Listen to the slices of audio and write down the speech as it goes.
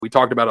We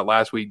talked about it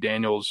last week.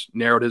 Daniels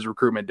narrowed his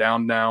recruitment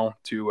down now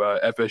to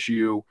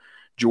FSU,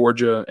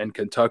 Georgia, and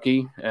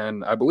Kentucky.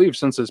 And I believe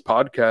since this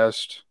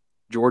podcast,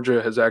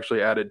 Georgia has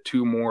actually added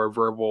 2 more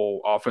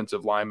verbal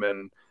offensive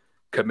lineman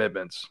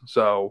commitments.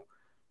 So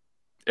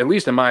at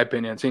least in my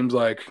opinion, it seems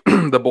like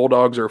the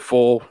Bulldogs are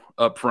full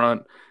up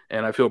front,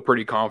 and I feel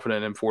pretty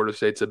confident in Florida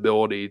State's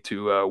ability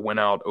to win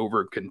out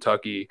over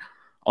Kentucky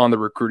on the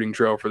recruiting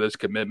trail for this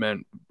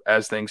commitment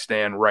as things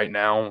stand right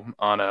now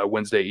on a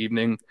Wednesday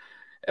evening.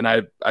 And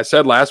I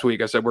said last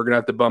week, I said we're going to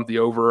have to bump the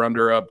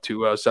over-under up to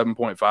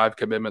 7.5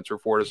 commitments for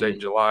Florida State in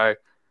July.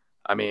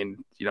 I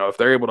mean, if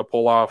they're able to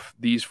pull off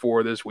these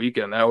 4 this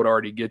weekend, that would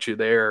already get you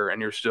there,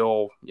 and you're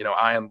still,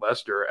 eyeing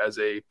Leicester as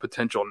a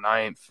potential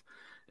 9th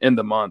in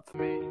the month.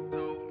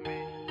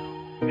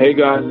 Hey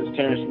guys, it's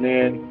Terrence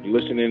Mann. You're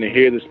listening to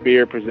Hear the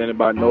Spear, presented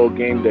by Noel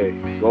Game Day.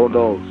 Go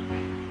Dogs.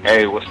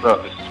 Hey, what's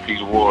up? This is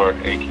Peter Ward,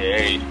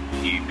 a.k.a.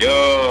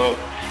 E-Dub,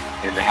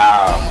 in the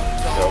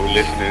house. We're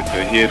listening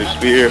to Hear the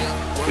Spear,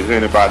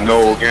 presented by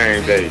Noel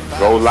Game Day.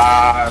 Go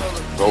Live,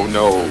 go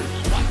Noles.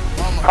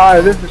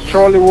 Hi, this is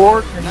Charlie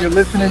Ward, and you're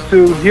listening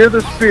to Hear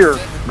the Spear,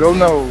 go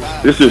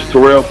Noles. This is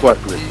Terrell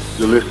Buckley.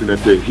 You're listening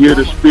to Hear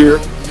the Spear,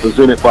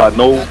 presented by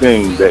Noel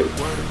Game Day.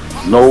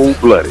 No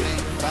Bloody.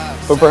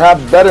 But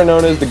perhaps better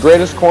known as the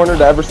greatest corner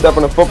to ever step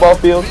on a football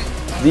field,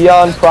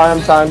 Deion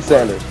Primetime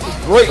Sanders.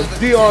 Great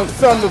Deion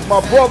Sanders, my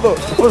brother.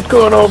 What's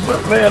going on,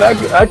 man?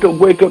 I could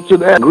wake up to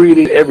that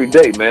greeting every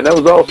day, man. That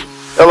was awesome.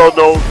 Hello,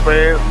 Noles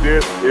fans.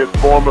 This is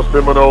former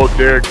Seminole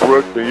Derek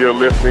Brooks, and you're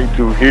listening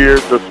to Hear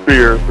the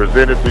Spear,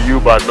 presented to you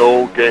by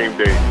Noel Game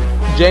Day.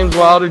 James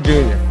Wilder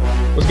Jr.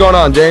 What's going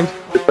on, James?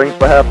 Thanks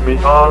for having me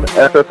on.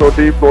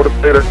 SSOD, Florida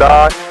State or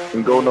Die,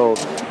 and go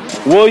Noles.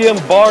 William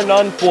Bar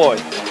None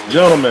Floyd.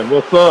 Gentlemen,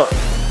 what's up?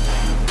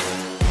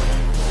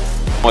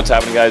 What's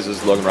happening, guys?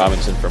 This is Logan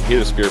Robinson from Hear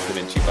the Spear,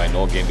 presented to you by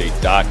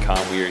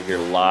NoelGameDay.com. We are here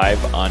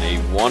live on a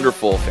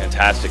wonderful,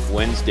 fantastic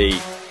Wednesday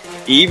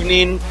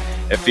evening.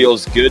 It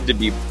feels good to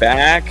be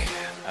back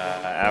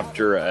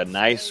after a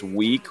nice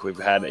week. We've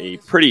had a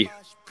pretty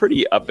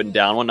up and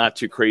down one, not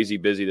too crazy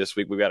busy this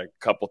week. We've got a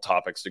couple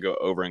topics to go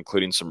over,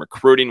 including some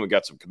recruiting. We've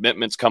got some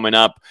commitments coming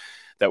up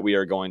that we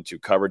are going to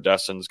cover.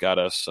 Dustin's got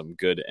us some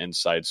good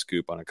inside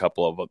scoop on a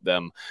couple of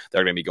them that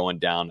are going to be going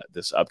down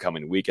this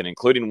upcoming weekend,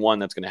 including one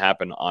that's going to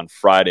happen on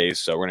Friday.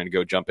 So we're going to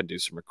go jump into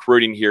some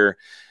recruiting here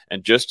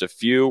in just a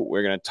few.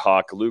 We're going to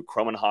talk Luke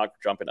Kromenhoek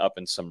jumping up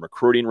in some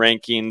recruiting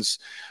rankings,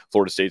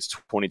 Florida State's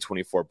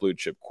 2024 blue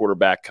chip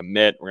quarterback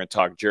commit. We're going to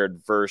talk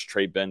Jared Verse,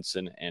 Trey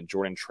Benson, and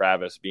Jordan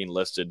Travis being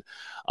listed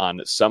on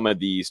some of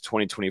these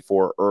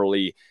 2024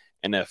 early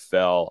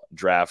NFL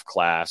draft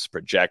class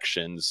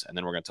projections. And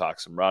then we're going to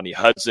talk some Rodney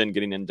Hudson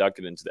getting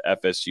inducted into the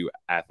FSU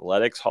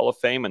Athletics Hall of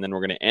Fame. And then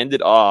we're going to end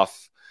it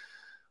off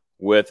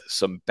with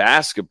some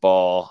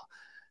basketball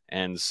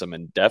and some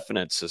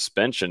indefinite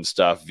suspension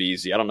stuff,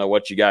 VZ. I don't know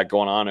what you got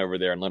going on over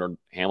there in Leonard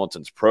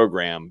Hamilton's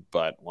program,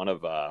 but one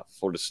of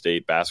Florida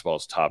State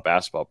basketball's top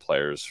basketball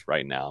players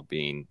right now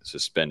being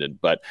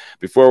suspended. But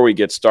before we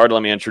get started,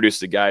 let me introduce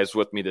the guys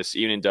with me this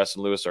evening.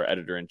 Dustin Lewis, our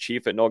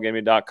editor-in-chief at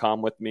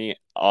NoelGaming.com with me.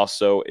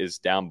 Also is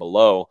down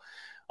below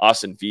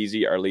Austin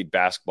VZ, our lead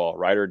basketball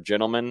writer.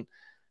 Gentlemen,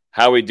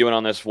 how are we doing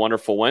on this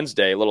wonderful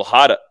Wednesday? A little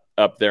hot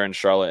up there in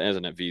Charlotte,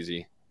 isn't it,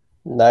 VZ?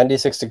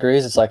 96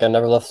 degrees. It's like I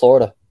never left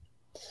Florida.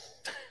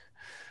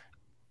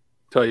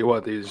 Tell you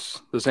what, this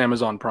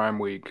Amazon Prime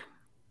week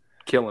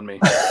killing me.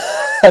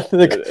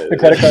 the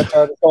credit card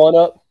charge is going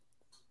up.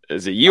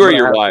 Is it you or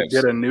your wife?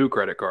 Get a new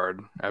credit card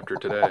after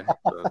today.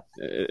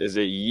 Is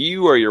it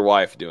you or your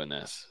wife doing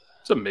this?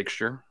 It's a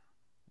mixture.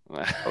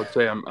 I would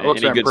say I'm good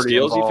pretty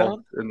steals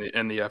involved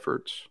in the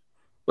efforts.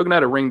 Looking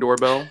at a Ring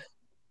doorbell.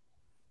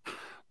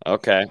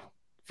 Okay,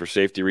 for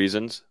safety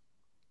reasons.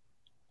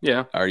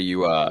 Yeah. Are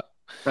you? I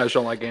just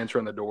don't like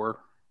answering the door.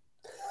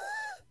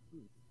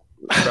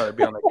 I'd rather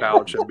be on the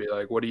couch and be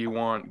like, "What do you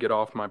want? Get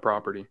off my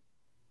property."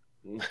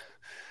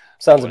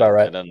 Sounds about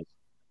right.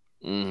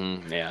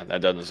 Yeah,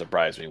 that doesn't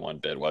surprise me one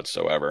bit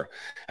whatsoever.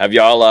 Have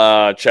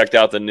y'all checked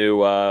out the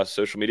new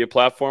social media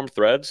platform,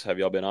 Threads? Have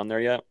y'all been on there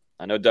yet?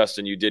 I know,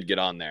 Dustin, you did get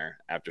on there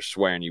after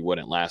swearing you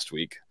wouldn't last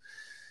week.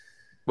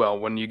 Well,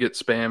 when you get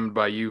spammed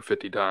by you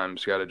 50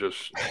 times, you got to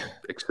just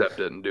accept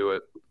it and do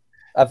it.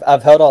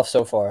 I've held off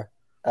so far.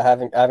 I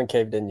haven't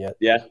caved in yet.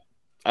 Yeah.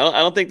 I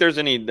don't think there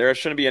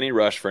shouldn't be any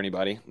rush for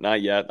anybody.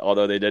 Not yet,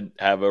 although they did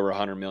have over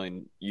 100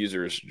 million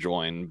users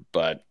join.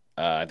 But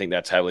I think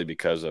that's heavily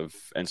because of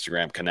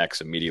Instagram connects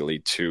immediately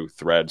to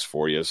Threads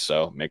for you.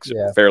 So it makes it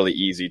fairly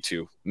easy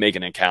to make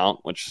an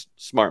account, which is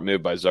a smart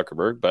move by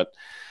Zuckerberg.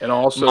 And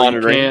also,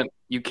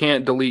 you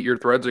can't delete your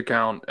Threads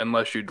account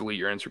unless you delete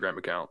your Instagram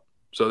account.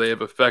 So they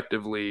have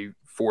effectively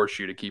forced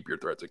you to keep your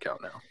Threads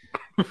account now.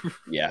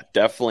 Yeah,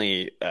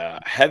 definitely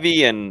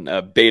heavy in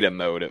beta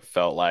mode, it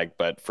felt like.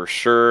 But for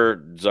sure,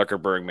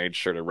 Zuckerberg made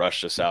sure to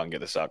rush this out and get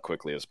this out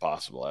quickly as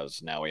possible,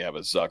 as now we have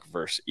a Zuck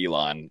versus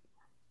Elon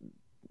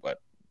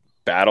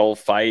battle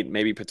fight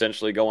maybe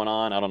potentially going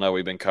on. I don't know.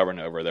 We've been covering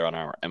it over there on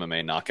our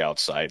MMA knockout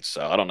site,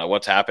 so I don't know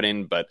what's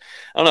happening, but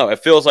I don't know. It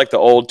feels like the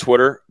old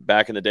Twitter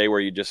back in the day where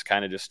you just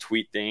kind of just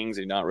tweet things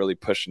and not really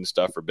pushing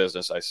stuff for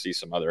business. I see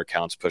some other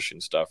accounts pushing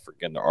stuff for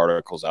getting their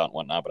articles out and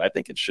whatnot, but I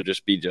think it should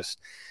just be just,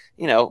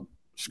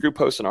 screw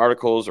posting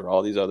articles or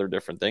all these other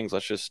different things.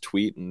 Let's just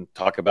tweet and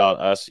talk about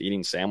us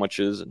eating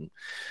sandwiches and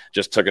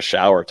just took a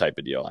shower type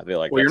of deal. I feel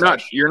like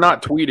you're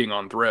not tweeting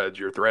on Threads,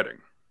 you're threading.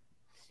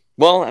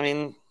 Well, I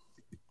mean,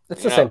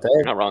 it's the same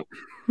thing. Not wrong.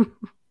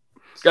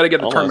 Got to get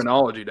the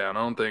terminology down.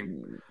 I don't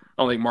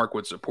think Mark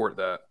would support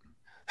that.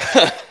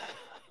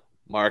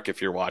 Mark,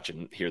 if you're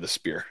watching, hear the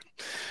spear.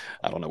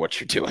 I don't know what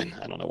you're doing.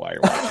 I don't know why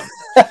you're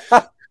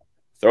watching.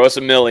 Throw us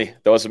a milli,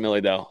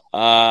 though.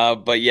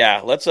 But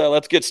yeah,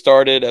 let's get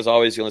started. As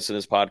always, you can listen to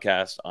this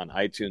podcast on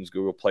iTunes,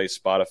 Google Play,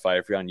 Spotify.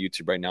 If you're on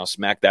YouTube right now,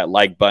 smack that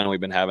like button. We've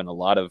been having a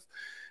lot of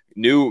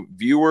new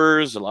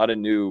viewers, a lot of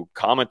new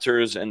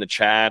commenters in the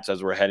chats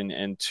as we're heading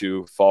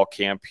into fall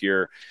camp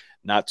here,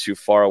 not too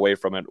far away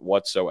from it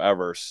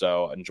whatsoever.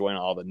 So enjoying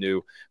all the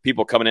new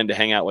people coming in to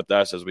hang out with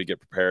us as we get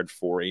prepared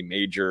for a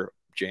major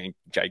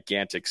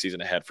gigantic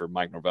season ahead for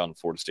Mike Norvell and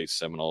Florida State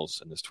Seminoles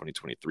in this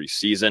 2023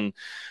 season.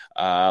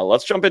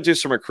 Let's jump into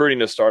some recruiting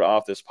to start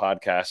off this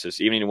podcast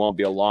this evening. It won't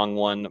be a long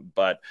one,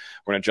 but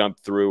we're going to jump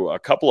through a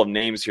couple of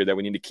names here that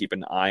we need to keep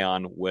an eye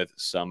on with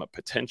some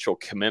potential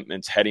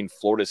commitments heading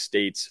Florida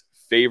State's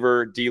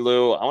favor.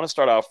 D-Lou, I want to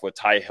start off with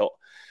Ty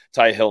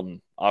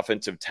Hilton,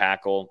 offensive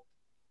tackle.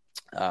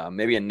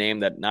 Maybe a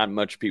name that not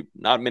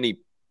many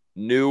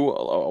knew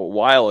a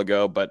while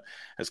ago, but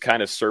has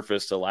kind of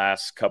surfaced the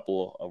last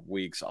couple of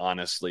weeks,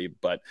 honestly.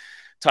 But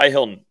Ty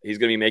Hilton, he's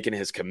going to be making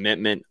his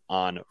commitment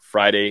on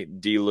Friday.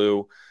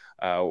 D-Lou,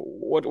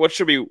 what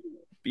should we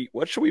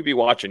be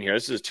watching here?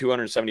 This is a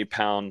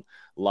 270-pound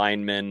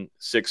lineman,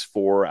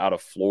 6'4", out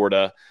of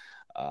Florida.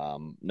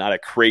 Not a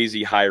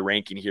crazy high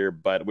ranking here,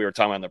 but we were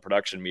talking about in the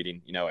production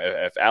meeting.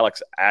 If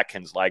Alex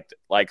Atkins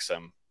likes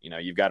him,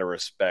 you've got to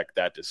respect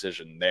that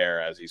decision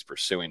there as he's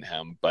pursuing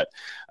him. But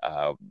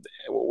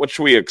what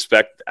should we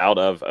expect out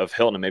of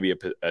Hilton and maybe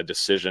a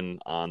decision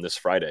on this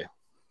Friday?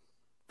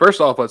 First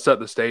off, let's set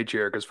the stage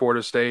here because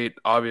Florida State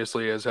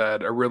obviously has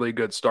had a really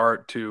good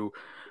start to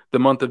the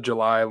month of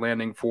July,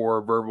 landing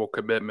 4 verbal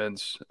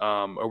commitments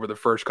over the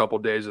first couple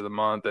of days of the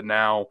month. And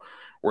now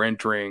we're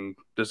entering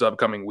this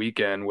upcoming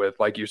weekend with,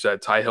 like you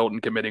said, Ty Hilton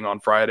committing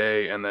on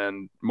Friday and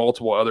then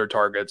multiple other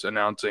targets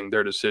announcing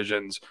their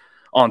decisions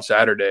on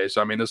Saturday.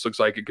 So, I mean, this looks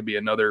like it could be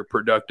another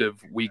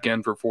productive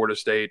weekend for Florida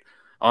State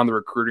on the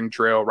recruiting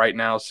trail. Right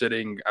now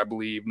sitting, I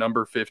believe,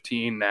 number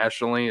 15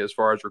 nationally as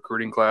far as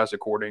recruiting class,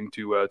 according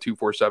to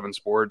 247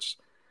 Sports.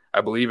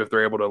 I believe if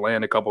they're able to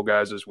land a couple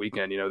guys this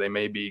weekend, they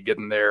may be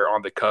getting there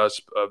on the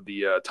cusp of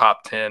the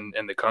top 10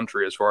 in the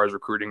country as far as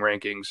recruiting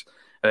rankings.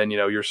 And,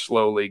 you're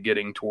slowly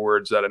getting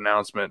towards that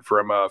announcement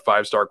from a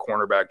 5-star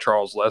cornerback,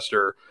 Charles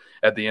Lester,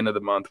 at the end of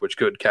the month, which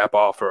could cap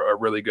off a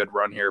really good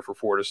run here for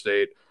Florida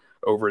State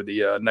over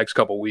the next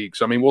couple weeks.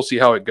 So, I mean, we'll see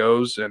how it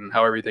goes and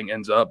how everything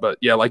ends up. But,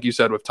 yeah, like you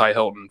said with Ty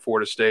Hilton,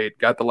 Florida State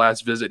got the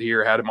last visit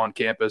here, had him on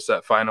campus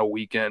that final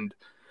weekend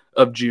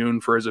of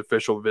June for his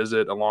official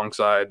visit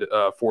alongside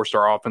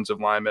 4-star offensive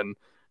lineman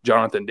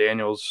Jonathan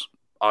Daniels.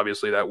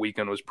 Obviously, that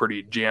weekend was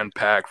pretty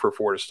jam-packed for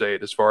Florida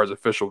State as far as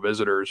official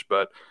visitors.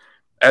 But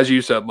as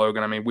you said,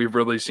 Logan, I mean, we've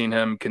really seen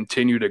him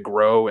continue to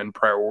grow in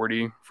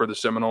priority for the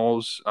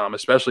Seminoles,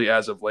 especially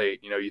as of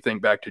late. You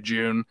think back to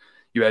June,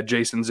 you had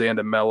Jason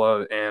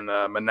Zandamela and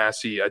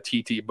Manassi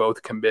Atiti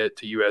both commit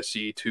to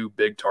USC, 2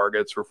 big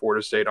targets for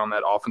Florida State on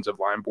that offensive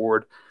line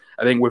board.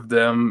 I think with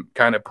them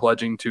kind of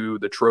pledging to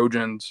the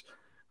Trojans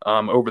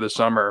over the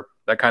summer,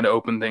 that kind of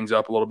opened things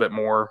up a little bit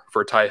more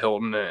for Ty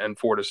Hilton and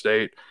Florida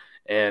State.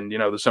 And,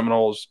 the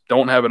Seminoles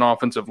don't have an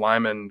offensive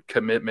lineman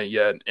commitment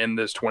yet in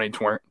this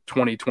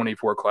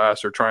 2024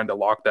 class. They're trying to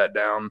lock that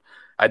down.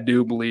 I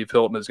do believe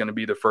Hilton is going to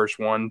be the first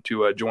one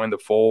to join the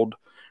fold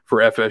for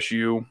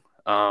FSU,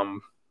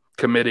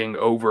 committing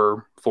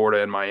over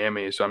Florida and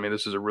Miami. So, I mean,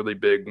 this is a really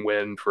big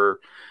win for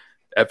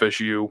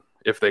FSU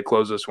if they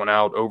close this one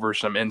out over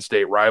some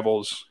in-state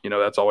rivals.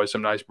 That's always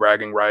some nice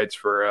bragging rights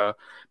for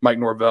Mike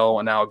Norvell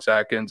and Alex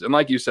Atkins. And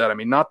like you said, I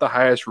mean, not the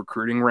highest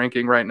recruiting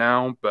ranking right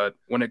now, but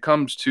when it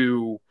comes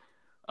to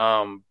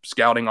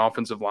scouting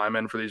offensive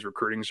linemen for these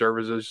recruiting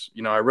services,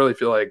 I really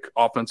feel like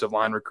offensive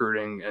line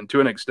recruiting and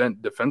to an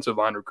extent defensive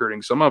line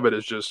recruiting, some of it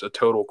is just a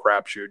total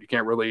crapshoot. You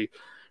can't really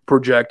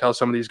project how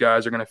some of these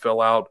guys are going to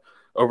fill out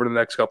over the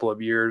next couple of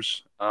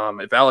years.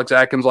 If Alex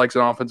Atkins likes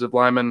an offensive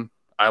lineman,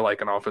 I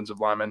like an offensive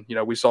lineman.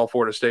 We saw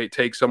Florida State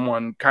take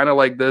someone kind of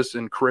like this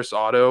in Chris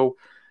Otto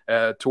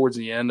towards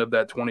the end of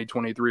that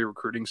 2023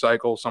 recruiting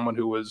cycle, someone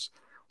who was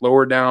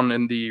lower down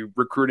in the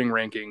recruiting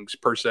rankings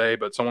per se,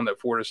 but someone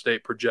that Florida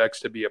State projects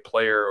to be a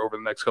player over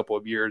the next couple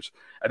of years.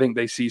 I think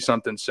they see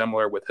something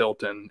similar with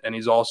Hilton, and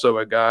he's also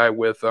a guy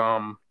with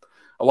a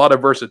lot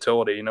of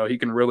versatility. He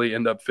can really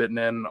end up fitting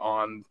in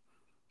on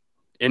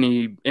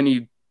any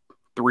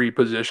 3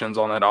 positions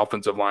on that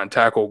offensive line,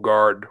 tackle,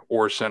 guard,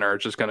 or center.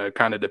 It's just going to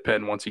kind of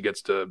depend once he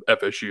gets to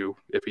FSU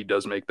if he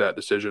does make that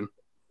decision.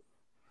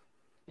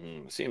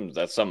 Seems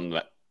that's something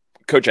that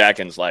Coach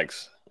Atkins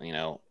likes,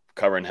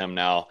 covering him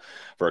now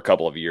for a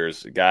couple of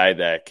years. A guy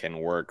that can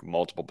work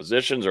multiple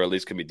positions or at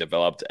least can be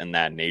developed in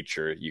that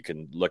nature. You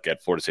can look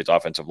at Florida State's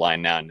offensive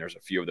line now, and there's a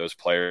few of those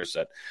players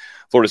that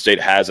Florida State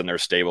has in their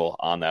stable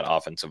on that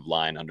offensive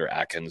line under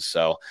Atkins.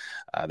 So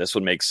this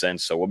would make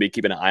sense. So we'll be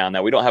keeping an eye on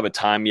that. We don't have a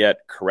time yet,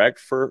 correct,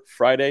 for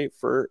Friday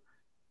for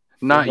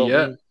Not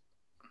Hilton?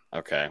 yet.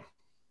 Okay.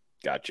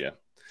 Gotcha.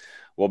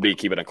 We'll be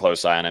keeping a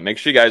close eye on it. Make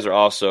sure you guys are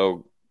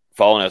also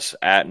following us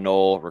at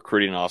Knoll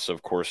Recruiting, also,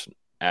 of course,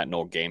 at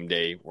Knoll Game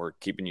Day. We're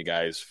keeping you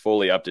guys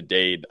fully up to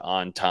date,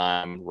 on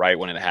time, right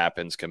when it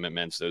happens,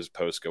 commitments. Those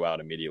posts go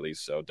out immediately.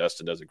 So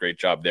Dustin does a great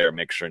job there,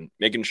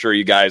 making sure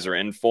you guys are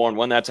informed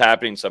when that's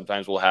happening.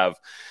 Sometimes we'll have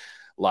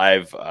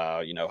live,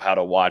 how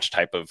to watch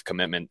type of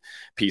commitment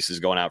pieces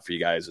going out for you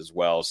guys as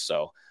well.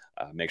 So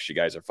make sure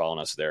you guys are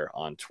following us there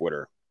on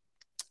Twitter.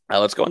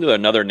 Let's go into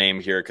another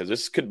name here, because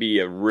this could be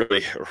a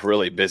really,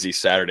 really busy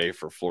Saturday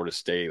for Florida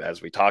State.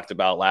 As we talked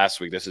about last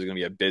week, this is going to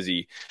be a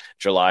busy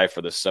July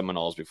for the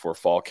Seminoles before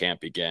fall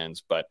camp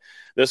begins. But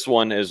this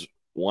one is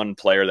one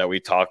player that we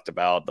talked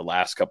about the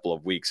last couple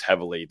of weeks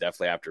heavily,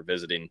 definitely after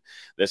visiting.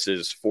 This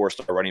is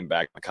four-star running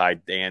back Mekhi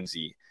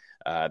Danzy.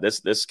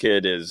 This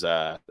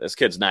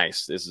kid's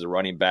nice. This is a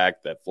running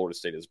back that Florida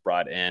State has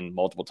brought in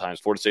multiple times.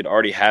 Florida State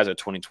already has a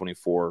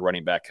 2024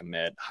 running back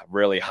commit,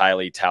 really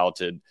highly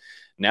talented.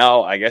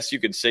 Now, I guess you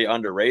could say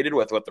underrated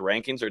with what the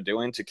rankings are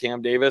doing to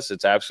Cam Davis.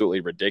 It's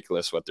absolutely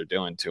ridiculous what they're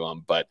doing to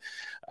him, but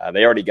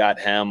they already got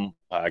him.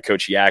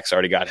 Coach Yak's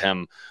already got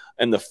him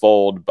in the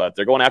fold, but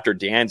they're going after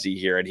Danzy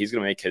here, and he's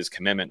going to make his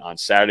commitment on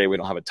Saturday. We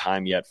don't have a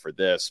time yet for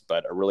this,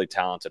 but a really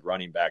talented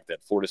running back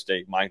that Florida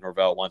State, Mike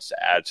Norvell, wants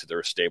to add to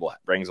their stable.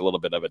 Brings a little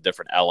bit of a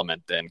different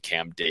element than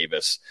Cam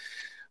Davis.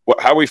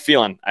 How are we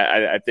feeling?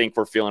 I think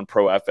we're feeling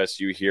pro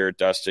FSU here.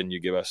 Dustin,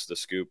 you give us the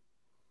scoop.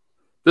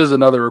 This is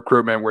another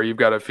recruitment where you've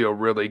got to feel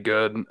really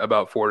good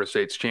about Florida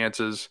State's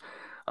chances.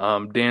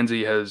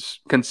 Danzy has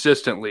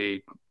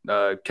consistently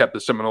kept the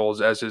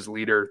Seminoles as his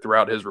leader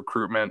throughout his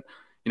recruitment,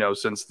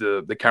 since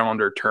the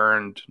calendar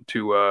turned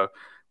to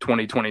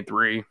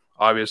 2023.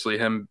 Obviously,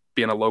 him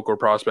being a local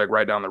prospect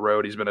right down the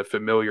road, he's been a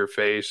familiar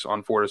face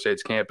on Florida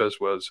State's campus,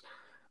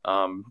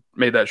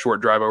 made that short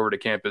drive over to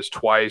campus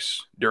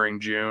twice during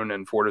June,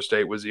 and Florida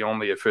State was the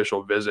only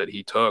official visit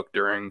he took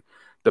during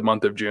the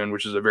month of June,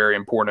 which is a very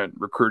important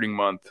recruiting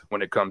month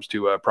when it comes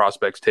to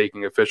prospects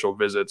taking official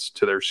visits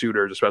to their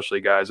suitors,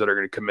 especially guys that are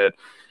going to commit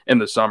in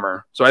the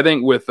summer. So I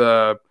think with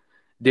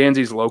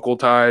Danzy's local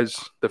ties,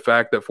 the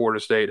fact that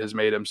Florida State has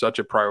made him such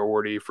a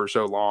priority for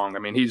so long, I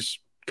mean, he's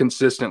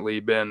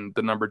consistently been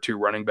the number 2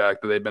 running back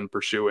that they've been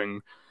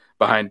pursuing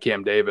behind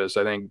Cam Davis.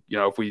 I think,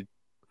 if we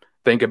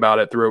think about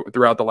it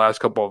throughout the last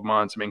couple of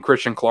months, I mean,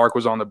 Christian Clark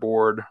was on the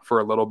board for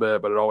a little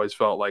bit, but it always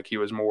felt like he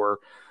was more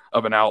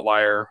of an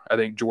outlier. I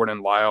think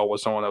Jordan Lyle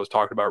was someone that was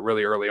talked about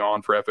really early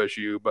on for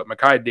FSU, but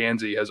Mekhi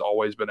Danzy has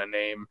always been a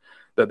name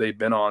that they've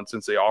been on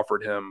since they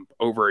offered him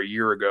over a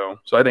year ago.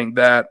 So I think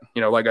that,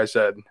 like I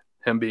said,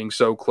 him being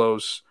so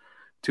close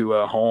to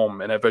home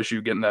and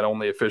FSU getting that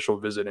only official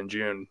visit in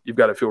June, you've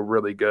got to feel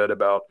really good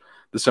about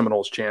the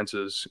Seminoles'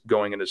 chances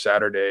going into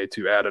Saturday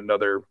to add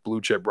another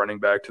blue chip running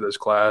back to this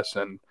class.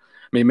 And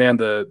I mean, man,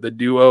 the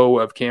duo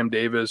of Cam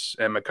Davis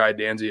and Mekhi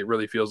Danzy, it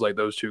really feels like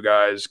those two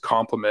guys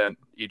complement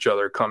each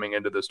other coming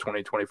into this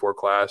 2024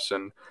 class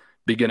and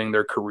beginning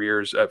their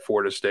careers at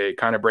Florida State,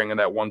 kind of bringing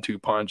that 1-2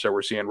 punch that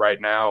we're seeing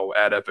right now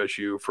at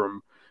FSU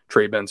from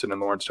Trey Benson and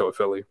Lawrence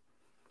Toafili.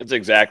 It's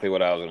exactly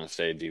what I was going to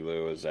say,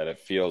 D-Lou, is that it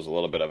feels a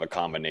little bit of a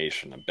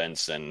combination of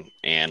Benson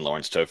and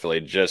Lawrence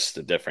Toafili, just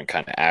the different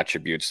kind of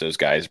attributes those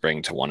guys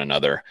bring to one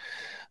another.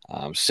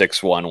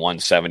 6'1",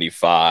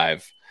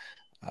 175.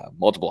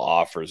 Multiple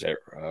offers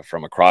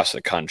from across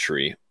the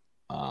country.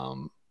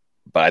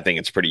 But I think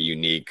it's pretty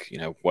unique,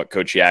 what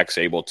Coach Yak's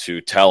able to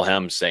tell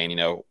him, saying,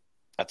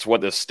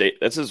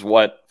 this is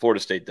what Florida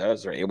State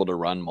does. They're able to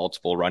run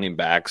multiple running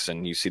backs,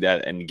 and you see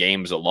that in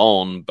games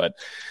alone. But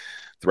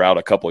throughout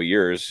a couple of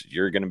years,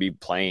 you're going to be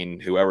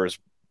playing whoever's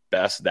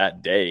best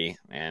that day.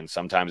 And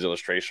sometimes it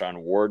was Trayshawn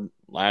Ward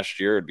last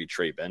year. It'd be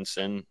Trey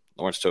Benson.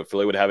 Lawrence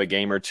Toafili would have a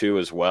game or two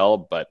as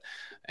well,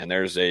 and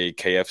there's a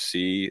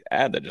KFC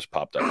ad that just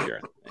popped up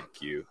here.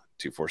 Thank you,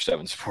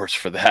 247 Sports,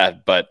 for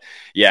that. But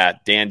yeah,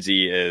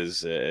 Danzy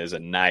is a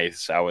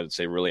nice, I would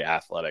say, really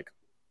athletic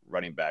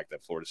running back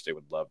that Florida State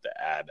would love to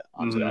add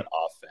onto that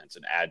offense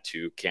and add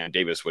to Cam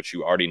Davis, which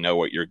you already know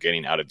what you're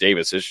getting out of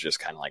Davis. Is just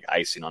kind of like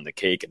icing on the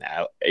cake, and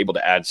able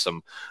to add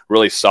some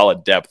really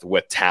solid depth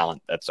with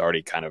talent that's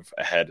already kind of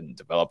ahead and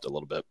developed a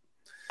little bit.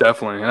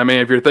 Definitely. I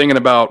mean, if you're thinking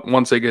about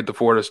once they get to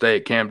Florida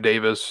State, Cam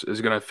Davis is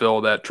going to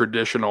fill that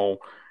traditional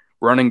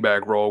running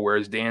back role,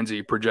 whereas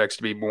Danzy projects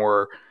to be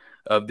more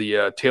of the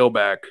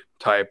tailback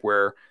type,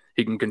 where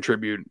he can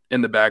contribute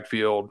in the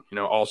backfield,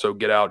 also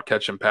get out,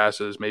 catch some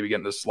passes, maybe get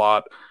in the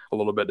slot a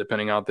little bit,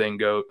 depending on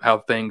how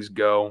things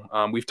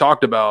go. We've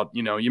talked about,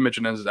 you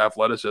mentioned his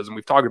athleticism.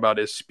 We've talked about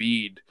his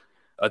speed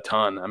a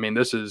ton. I mean,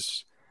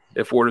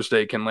 if Florida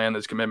State can land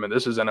this commitment,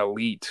 this is an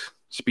elite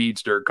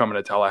speedster coming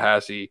to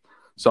Tallahassee.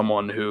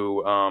 someone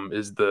who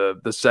is the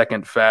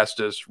second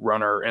fastest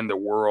runner in the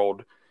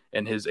world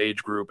in his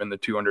age group in the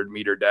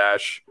 200-meter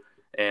dash,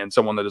 and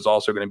someone that is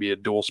also going to be a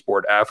dual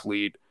sport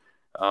athlete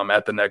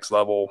at the next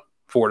level.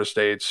 Florida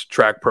State's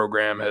track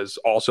program has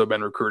also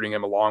been recruiting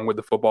him along with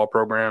the football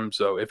program.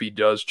 So if he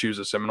does choose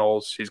the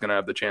Seminoles, he's going to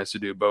have the chance to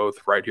do both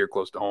right here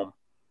close to home.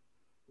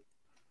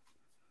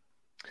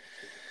 Let's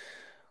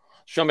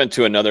jump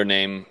into another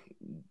name,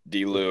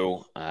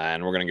 D-Lou,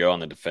 and we're going to go on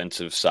the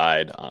defensive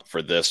side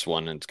for this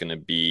one. It's going to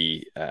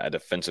be a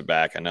defensive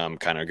back. I know I'm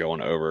kind of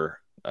going over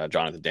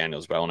Jonathan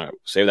Daniels, but I want to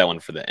save that one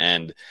for the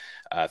end.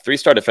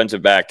 Three-star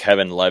defensive back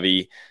Kevin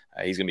Levy.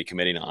 He's going to be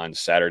committing on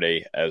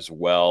Saturday as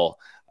well.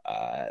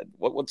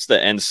 What's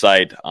the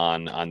insight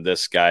on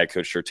this guy,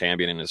 Coach Surtain,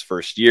 being in his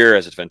first year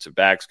as a defensive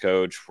backs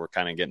coach? We're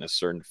kind of getting a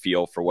certain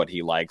feel for what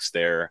he likes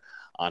there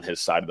on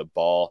his side of the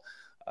ball.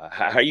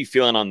 How are you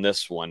feeling on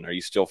this one? Are you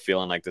still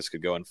feeling like this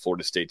could go in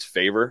Florida State's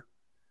favor?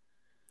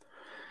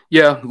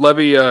 Yeah,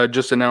 Levy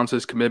just announced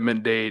his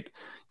commitment date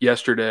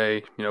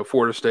yesterday.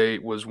 Florida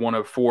State was one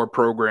of 4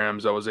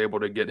 programs that was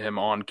able to get him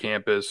on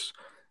campus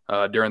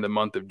during the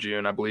month of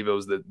June. I believe it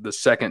was the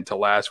second to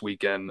last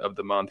weekend of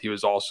the month. He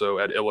was also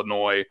at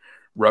Illinois,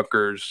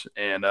 Rutgers,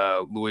 and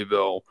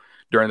Louisville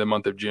during the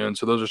month of June.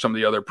 So those are some of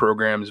the other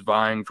programs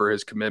vying for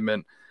his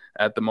commitment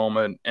at the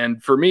moment.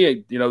 And for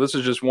me, this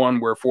is just one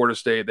where Florida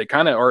State, they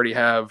kind of already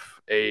have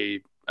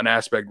an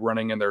aspect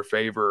running in their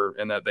favor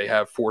in that they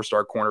have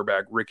 4-star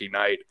cornerback Ricky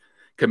Knight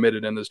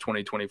committed in this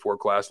 2024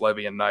 class.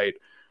 Levy and Knight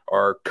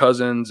are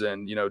cousins,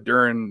 and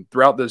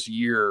throughout this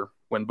year,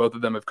 when both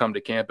of them have come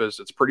to campus,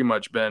 it's pretty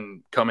much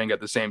been coming at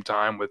the same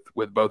time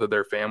with both of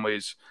their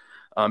families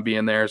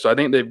being there. So I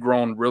think they've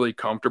grown really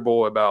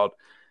comfortable about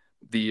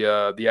the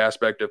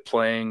aspect of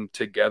playing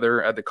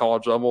together at the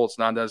college level. It's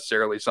not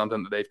necessarily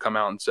something that they've come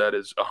out and said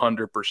is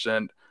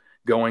 100%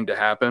 going to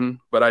happen.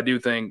 But I do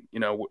think,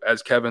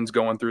 as Kevin's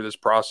going through this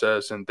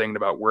process and thinking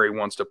about where he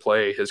wants to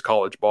play his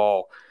college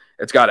ball,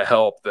 it's got to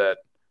help that,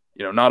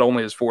 not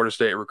only is Florida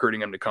State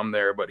recruiting him to come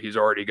there, but he's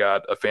already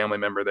got a family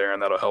member there,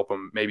 and that'll help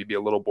him maybe be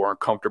a little more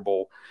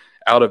comfortable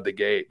out of the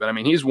gate. But I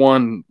mean, he's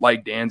one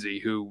like Danzy,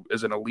 who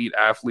is an elite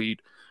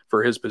athlete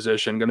for his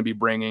position, going to be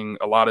bringing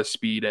a lot of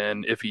speed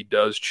in if he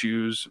does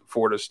choose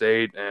Florida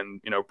State,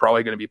 and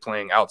probably going to be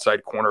playing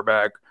outside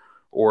cornerback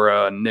or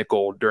a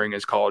nickel during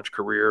his college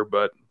career.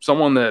 But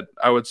someone that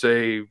I would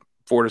say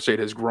Florida State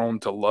has grown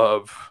to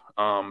love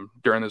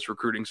during this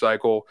recruiting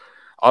cycle.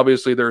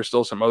 Obviously, there are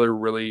still some other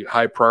really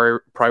high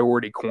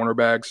priority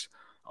cornerbacks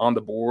on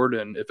the board,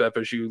 and if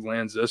FSU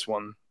lands this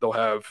one, they'll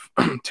have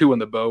 2 in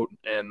the boat,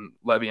 and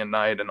Levy and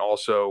Knight, and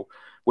also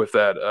with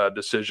that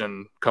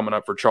decision coming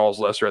up for Charles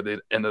Lesser at the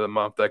end of the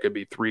month, that could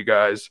be 3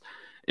 guys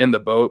in the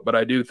boat. But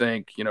I do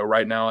think,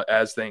 right now,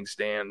 as things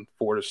stand,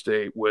 Florida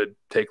State would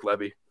take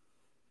Levy.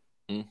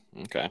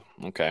 Okay.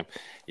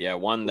 Yeah,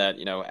 one that,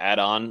 add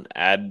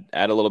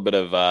a little bit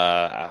of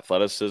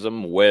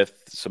athleticism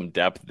with some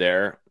depth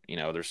there.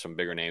 There's some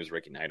bigger names,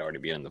 Ricky Knight already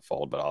being in the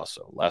fold, but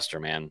also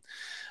Lester,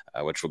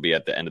 which will be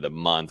at the end of the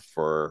month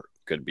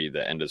could be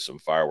the end of some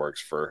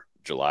fireworks for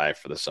July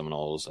for the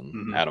Seminoles,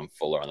 and Adam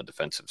Fuller on the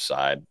defensive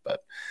side.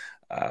 But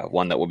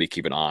one that we'll be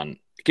keeping an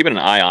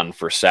eye on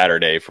for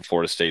Saturday for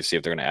Florida State, see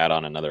if they're going to add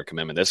on another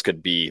commitment. This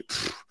could be,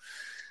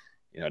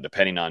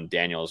 depending on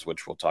Daniels,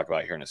 which we'll talk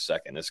about here in a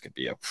second, this could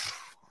be a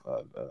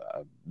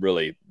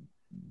really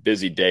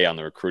busy day on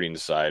the recruiting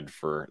side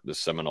for the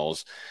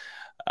Seminoles.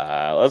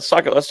 Let's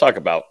talk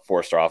about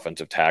 4-star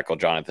offensive tackle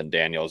Jonathan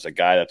Daniels, a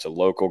guy that's a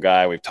local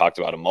guy. We've talked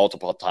about him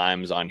multiple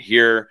times on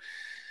here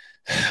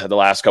the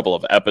last couple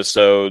of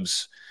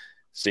episodes.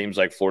 Seems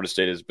like Florida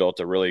State has built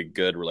a really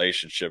good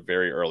relationship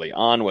very early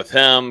on with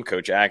him.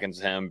 Coach Atkins,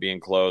 him being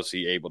close,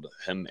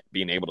 him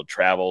being able to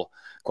travel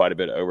quite a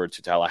bit over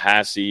to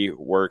Tallahassee,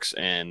 works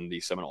in the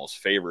Seminoles'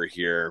 favor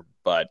here.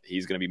 But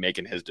he's going to be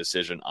making his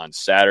decision on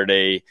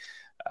Saturday.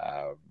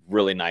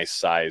 Really nice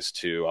size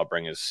too. I'll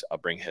bring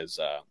his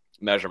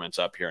measurements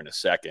up here in a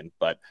second,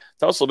 but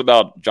tell us a little bit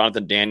about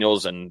Jonathan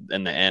Daniels and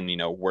in the end,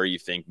 where you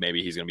think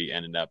maybe he's going to be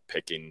ending up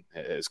picking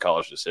his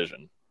college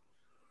decision.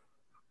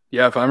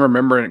 Yeah, if I'm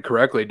remembering it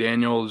correctly,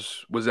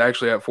 Daniels was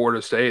actually at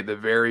Florida State the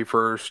very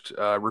first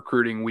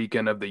recruiting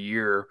weekend of the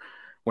year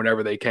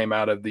whenever they came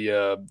out of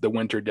the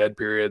winter dead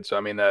period. So,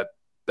 I mean,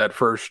 that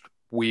first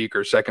week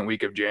or second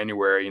week of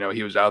January,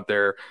 he was out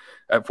there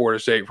at Florida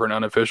State for an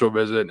unofficial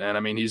visit. And,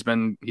 I mean, he's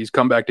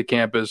come back to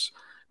campus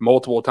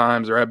multiple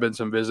times. There have been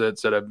some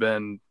visits that have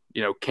been,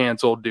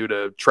 canceled due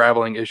to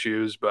traveling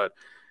issues, but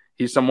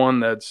he's someone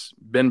that's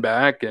been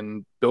back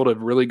and built a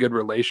really good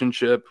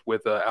relationship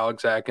with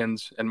Alex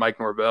Atkins and Mike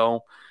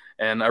Norvell.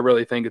 And I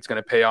really think it's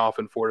going to pay off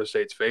in Florida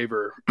State's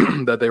favor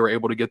that they were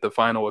able to get the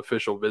final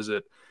official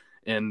visit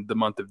in the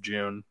month of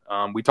June.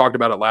 We talked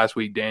about it last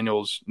week.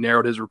 Daniels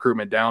narrowed his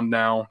recruitment down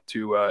now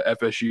to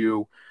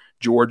FSU,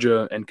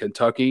 Georgia, and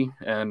Kentucky.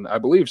 And I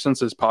believe since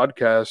this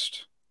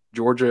podcast,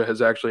 Georgia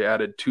has actually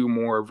added 2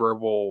 more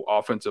verbal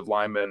offensive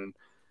lineman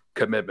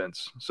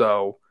commitments.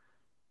 So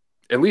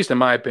at least in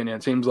my opinion,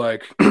 it seems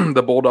like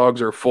the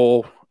Bulldogs are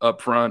full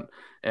up front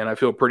And I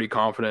feel pretty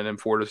confident in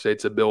Florida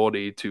State's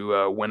ability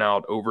to win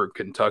out over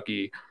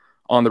Kentucky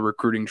on the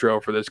recruiting trail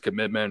for this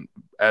commitment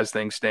as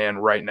things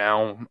stand right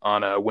now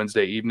on a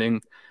Wednesday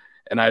evening.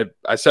 And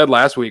I said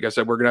last week, I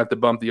said we're going to have to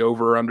bump the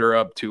over-under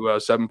up to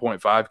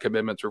 7.5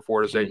 commitments for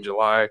Florida State in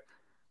July.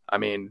 I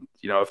mean,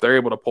 if they're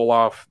able to pull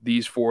off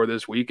these 4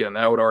 this weekend,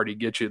 that would already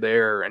get you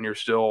there, and you're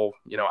still,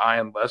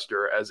 eyeing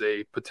Leicester as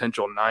a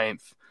potential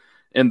 9th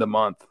in the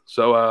month.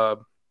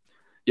 So,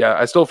 yeah,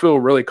 I still feel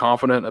really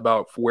confident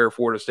about where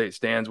Florida State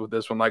stands with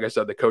this one. Like I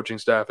said, the coaching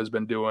staff has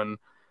been doing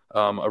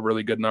a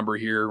really good number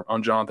here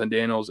on Jonathan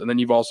Daniels. And then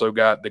you've also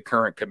got the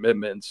current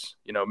commitments,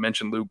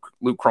 mentioned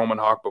Luke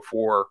Kromenhoek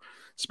before,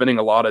 spending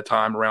a lot of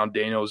time around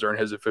Daniels during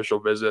his official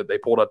visit. They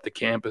pulled up the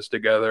campus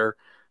together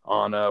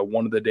on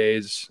one of the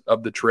days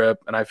of the trip.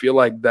 And I feel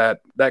like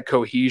that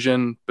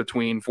cohesion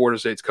between Florida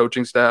State's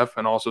coaching staff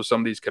and also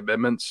some of these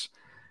commitments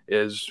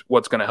is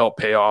what's going to help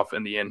pay off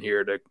in the end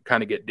here to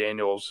kind of get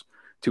Daniels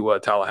to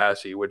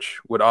Tallahassee, which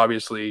would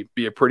obviously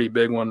be a pretty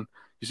big one.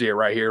 You see it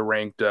right here,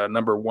 ranked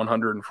number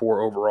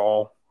 104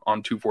 overall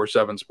on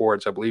 247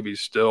 Sports. I believe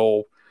he's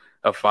still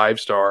a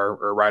 5-star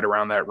or right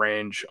around that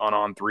range on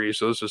On3.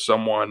 So this is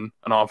an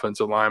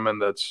offensive lineman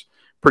that's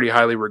pretty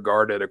highly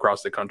regarded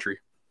across the country.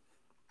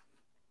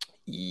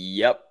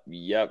 Yep.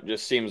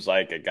 Just seems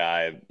like a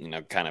guy,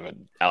 kind of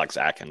an Alex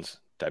Atkins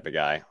type of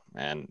guy,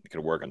 and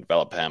could work and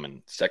develop him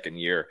in second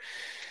year.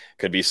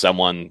 Could be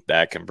someone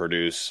that can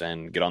produce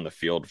and get on the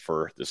field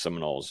for the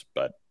Seminoles.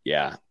 But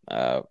yeah,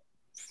 look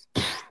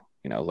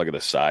at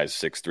the size,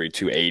 6'3",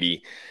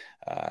 280.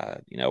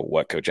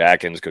 What Coach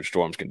Atkins, Coach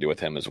Storms can do with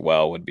him as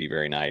well would be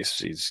very nice.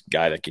 He's a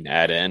guy that can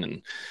add in,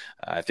 and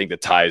I think the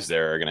ties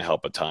there are going to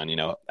help a ton.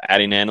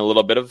 Adding in a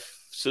little bit of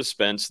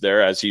suspense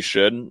there, as he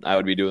should. I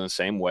would be doing the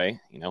same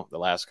way, the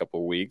last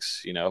couple of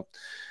weeks,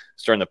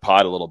 stirring the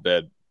pot a little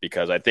bit,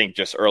 because I think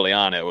just early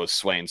on it was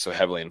swaying so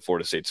heavily in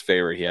Florida State's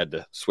favor. He had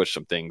to switch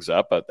some things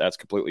up, but that's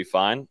completely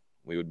fine.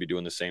 We would be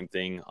doing the same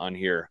thing on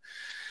here.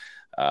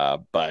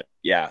 But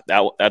yeah,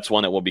 that's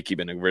one that we'll be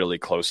keeping a really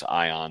close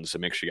eye on. So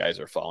make sure you guys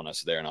are following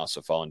us there, and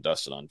also following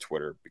Dustin on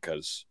Twitter,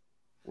 because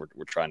we're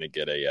trying to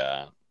get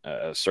a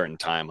certain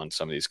time on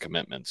some of these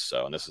commitments.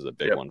 So, and this is a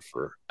big one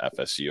for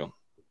FSU.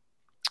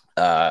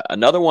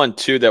 Another one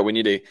too that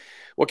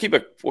we'll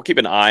keep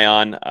an eye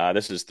on.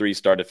 This is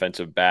 3-star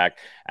defensive back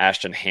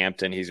Ashton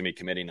Hampton. He's gonna be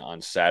committing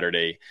on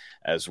Saturday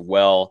as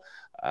well.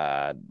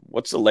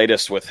 What's the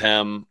latest with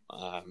him?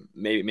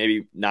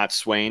 Maybe not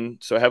swaying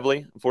so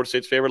heavily in Florida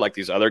State's favor like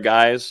these other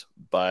guys,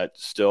 but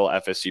still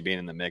FSU being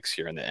in the mix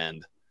here in the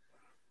end.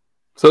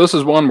 So this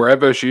is one where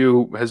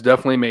FSU has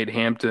definitely made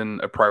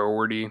Hampton a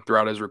priority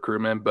throughout his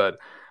recruitment, but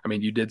I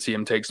mean, you did see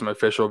him take some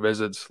official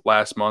visits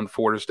last month.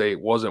 Florida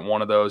State wasn't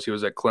one of those. He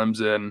was at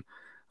Clemson,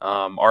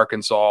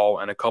 Arkansas,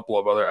 and a couple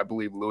of other, I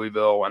believe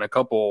Louisville, and a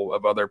couple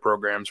of other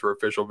programs for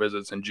official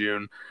visits in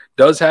June.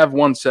 Does have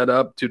one set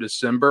up to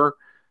December,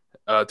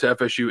 to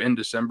FSU in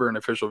December, an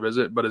official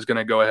visit, but is going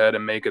to go ahead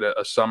and make it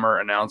a summer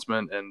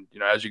announcement. And,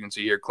 as you can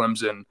see here,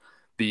 Clemson,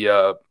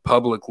 the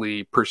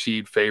publicly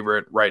perceived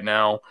favorite right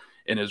now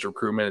in his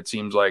recruitment. It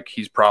seems like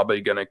he's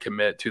probably going to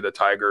commit to the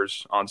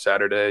Tigers on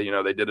Saturday.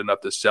 They did enough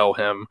to sell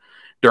him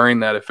during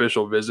that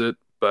official visit,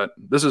 but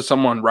this is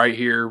someone right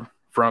here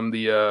from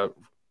the,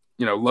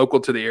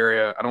 local to the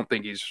area. I don't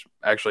think he's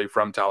actually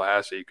from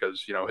Tallahassee,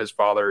 because, his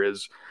father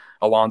is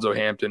Alonzo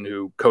Hampton,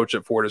 who coached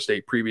at Florida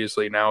State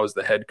previously, now is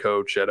the head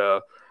coach at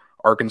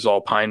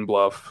Arkansas Pine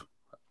Bluff.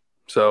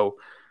 So,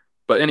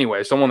 but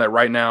anyway, someone that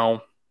right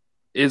now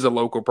is a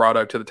local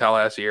product to the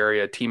Tallahassee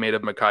area, teammate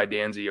of Mekhi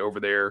Danzy over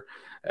there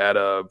at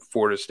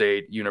Florida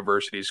State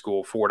University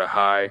School, Florida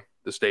High,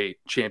 the state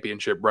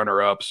championship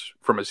runner-ups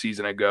from a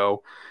season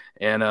ago.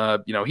 And,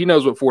 he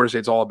knows what Florida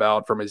State's all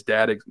about from his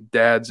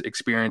dad's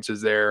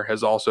experiences there,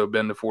 has also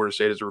been to Florida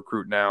State as a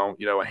recruit now,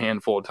 a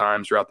handful of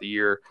times throughout the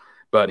year.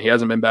 But he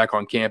hasn't been back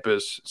on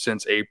campus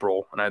since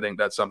April. And I think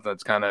that's something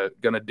that's kind of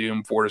going to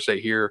doom Florida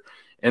State here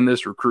in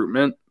this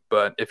recruitment.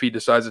 But if he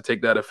decides to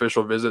take that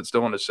official visit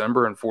still in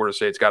December and Florida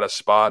State's got a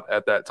spot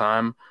at that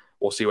time,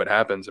 we'll see what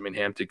happens. I mean,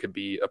 Hampton could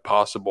be a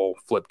possible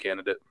flip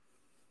candidate.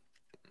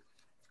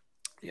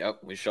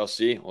 Yep, we shall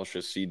see. We'll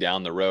just see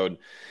down the road.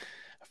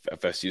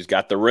 FSU's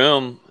got the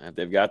room.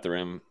 They've got the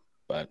room.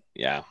 But,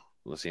 yeah,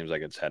 it seems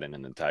like it's heading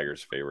in the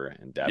Tigers' favor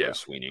and Dabo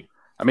Sweeney.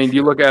 I mean,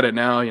 you look at it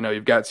now,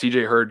 you've got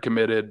C.J. Hurd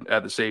committed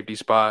at the safety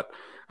spot.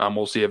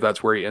 We'll see if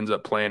that's where he ends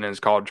up playing in his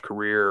college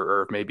career,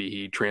 or if maybe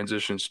he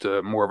transitions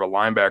to more of a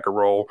linebacker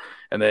role.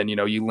 And then,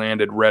 you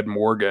landed Red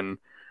Morgan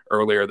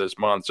earlier this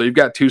month. So you've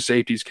got 2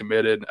 safeties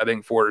committed. I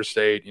think Florida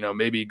State,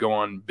 maybe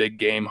going big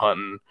game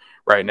hunting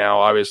right now.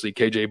 Obviously,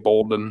 KJ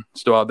Bolden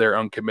still out there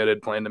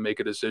uncommitted, planning to make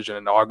a decision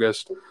in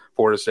August.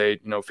 Florida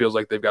State, feels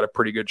like they've got a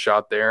pretty good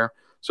shot there.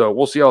 So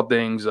we'll see how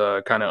things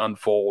kind of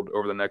unfold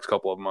over the next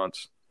couple of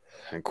months.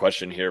 And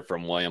question here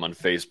from William on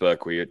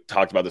Facebook. We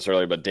talked about this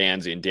earlier, but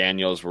Danzy and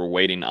Daniels were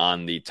waiting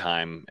on the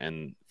time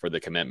and for the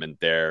commitment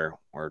there.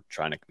 We're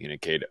trying to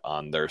communicate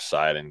on their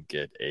side and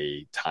get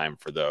a time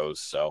for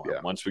those. So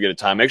once we get a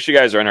time, make sure you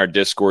guys are in our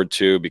Discord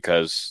too,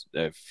 because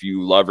if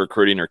you love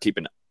recruiting or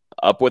keeping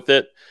up with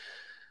it,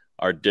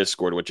 our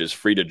Discord, which is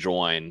free to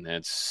join.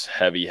 It's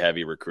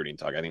heavy recruiting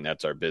talk. I think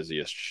that's our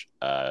busiest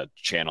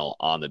channel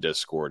on the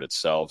Discord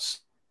itself.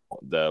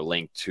 The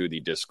link to the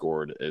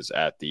Discord is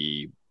at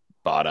the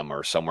bottom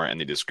or somewhere in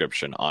the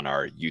description on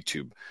our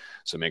YouTube.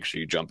 So make sure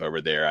you jump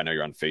over there. I know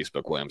you're on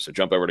Facebook, William. So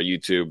jump over to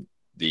YouTube.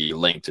 The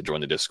link to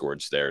join the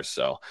Discord's there.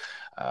 So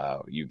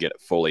you get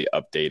fully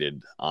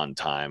updated on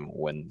time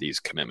when these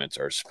commitments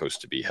are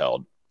supposed to be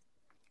held.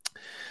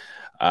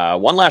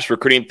 One last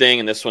recruiting thing,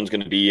 and this one's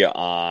going to be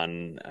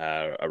on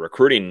a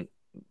recruiting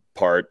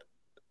part.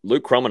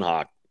 Luke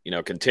Kromenhoek,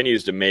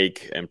 continues to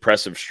make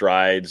impressive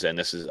strides, and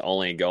he's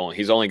only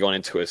going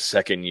into his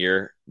second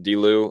year,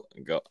 D-Lou,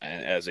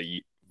 as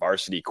a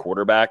varsity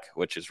quarterback,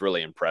 which is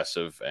really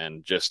impressive.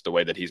 And just the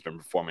way that he's been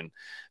performing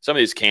some of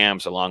these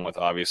camps, along with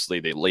obviously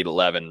the Elite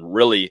 11,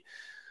 really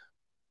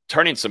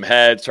turning some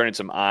heads, turning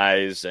some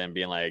eyes, and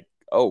being like,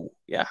 oh,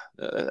 yeah,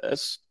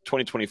 that's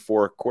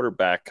 2024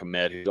 quarterback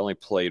commit who's only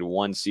played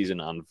one season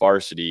on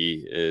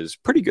varsity is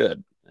pretty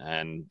good.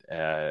 And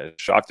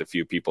shocked a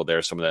few people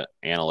there. Some of the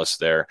analysts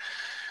there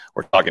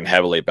were talking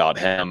heavily about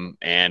him,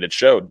 and it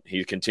showed.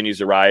 He continues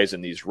to rise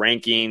in these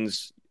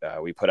rankings.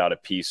 We put out a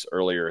piece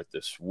earlier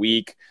this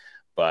week,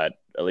 but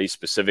at least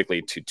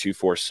specifically to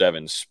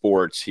 247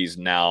 Sports, he's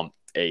now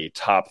a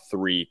top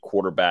 3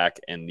 quarterback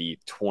in the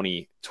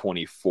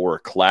 2024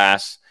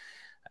 class.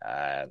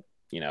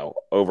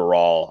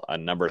 Overall, a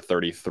number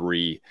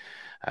 33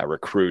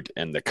 recruit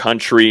in the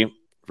country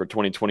for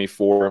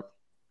 2024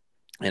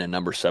 and a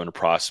number 7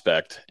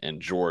 prospect in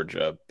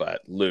Georgia.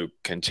 But Luke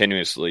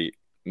continuously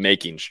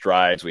making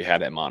strides. We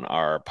had him on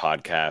our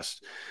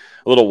podcast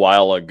a little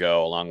while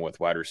ago, along with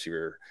wide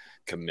receiver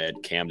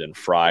commit Camden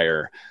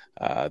Fryer.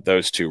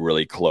 Those two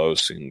really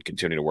close and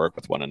continue to work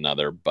with one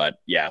another. But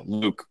yeah,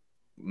 Luke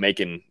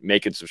making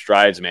some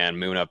strides, man,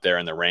 moving up there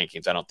in the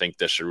rankings. I don't think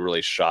this should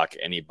really shock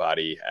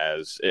anybody,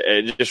 as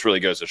it just really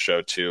goes to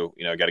show too,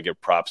 got to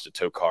give props to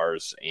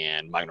Tokars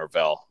and Mike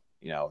Norvell.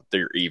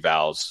 Their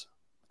evals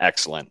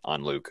excellent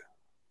on Luke.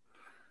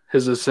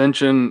 His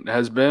ascension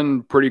has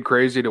been pretty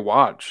crazy to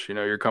watch.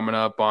 You're coming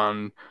up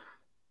on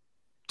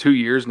 2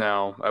 years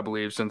now, I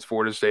believe, since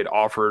Florida State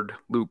offered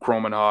Luke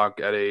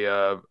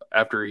Kromenhoek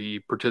after he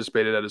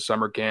participated at a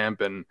summer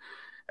camp. And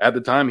at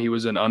the time, he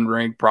was an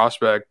unranked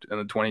prospect in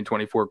the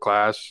 2024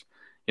 class.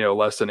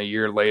 Less than a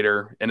year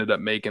later, ended up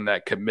making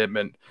that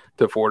commitment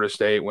to Florida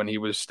State when he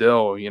was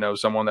still,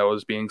 someone that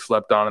was being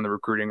slept on in the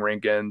recruiting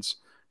rankings.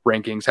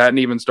 Hadn't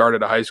even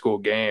started a high school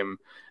game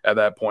at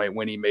that point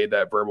when he made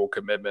that verbal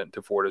commitment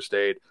to Florida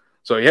State.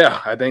 So, yeah,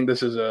 I think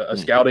this is a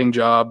scouting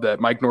job that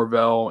Mike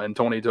Norvell and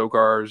Tony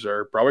Tokars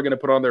are probably going to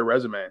put on their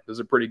resume. This is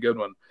a pretty good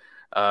one.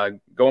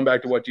 Going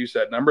back to what you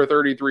said, number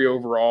 33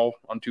 overall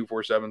on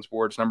 247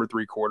 Sports, number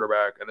 3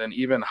 quarterback, and then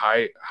even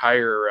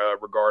higher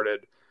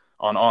regarded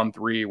on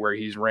On3, where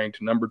he's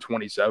ranked number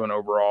 27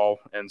 overall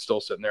and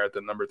still sitting there at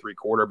the number 3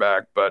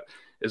 quarterback, but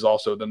is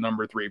also the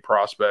number 3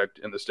 prospect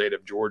in the state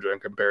of Georgia,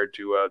 and compared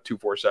to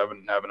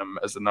 247 having him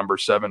as the number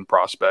 7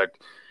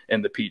 prospect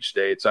in the Peach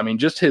States. I mean,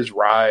 just his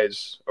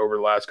rise over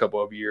the last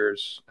couple of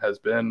years has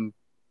been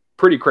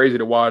pretty crazy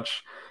to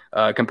watch.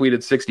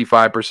 Completed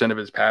 65% of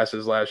his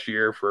passes last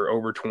year for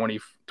over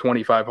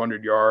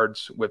 2,500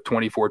 yards with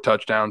 24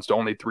 touchdowns to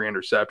only 3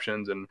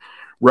 interceptions, and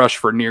rushed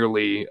for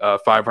nearly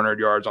 500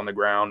 yards on the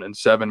ground and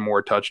 7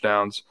 more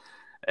touchdowns,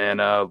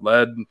 and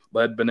led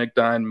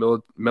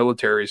Benedictine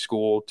Military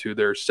School to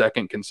their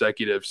 2nd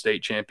consecutive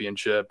state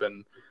championship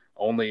and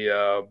only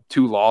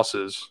 2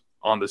 losses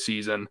on the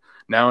season.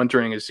 Now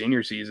entering his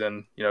senior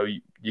season,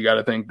 you got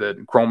to think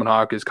that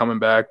Kromenhoek is coming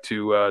back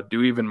to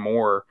do even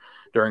more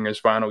during his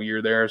final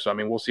year there. So, I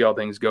mean, we'll see how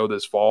things go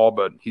this fall,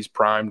 but he's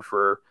primed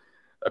for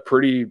a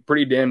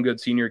pretty damn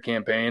good senior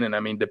campaign. And, I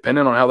mean,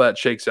 depending on how that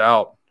shakes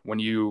out, when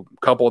you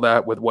couple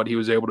that with what he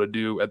was able to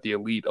do at the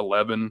Elite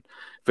 11,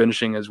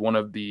 finishing as one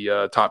of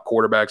the top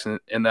quarterbacks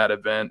in that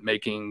event,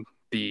 making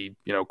the,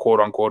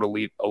 quote-unquote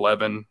Elite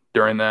 11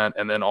 during that,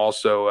 and then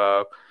also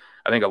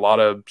I think a lot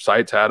of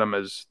sites had him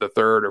as the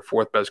 3rd or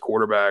 4th best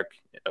quarterback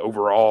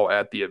overall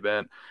at the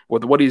event.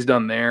 With what he's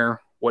done there,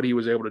 what he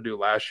was able to do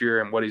last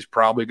year, and what he's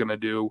probably going to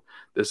do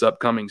this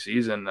upcoming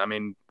season. I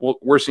mean,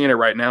 we're seeing it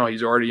right now.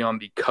 He's already on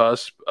the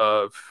cusp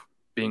of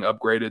being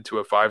upgraded to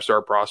a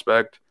 5-star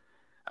prospect.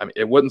 I mean,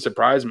 it wouldn't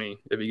surprise me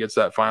if he gets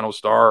that final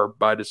star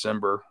by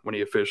December when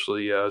he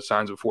officially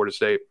signs with Florida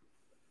State.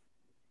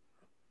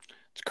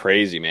 It's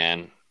crazy,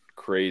 man.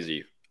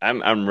 Crazy.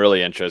 I'm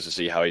really interested to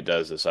see how he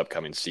does this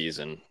upcoming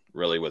season.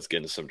 Really was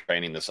getting some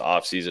training this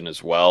offseason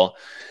as well,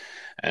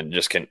 and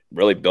just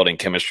really building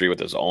chemistry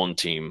with his own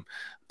team.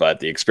 But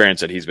the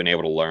experience that he's been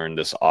able to learn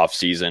this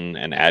offseason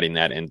and adding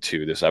that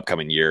into this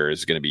upcoming year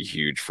is going to be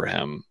huge for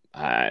him.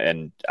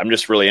 And I'm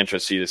just really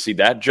interested to see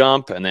that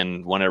jump. And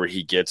then whenever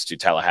he gets to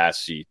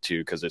Tallahassee too,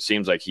 because it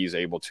seems like he's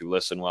able to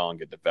listen well and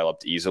get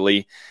developed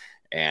easily.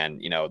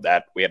 And,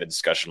 that we had a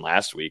discussion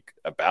last week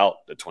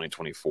about the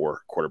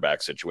 2024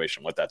 quarterback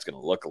situation, what that's going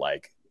to look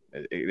like.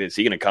 Is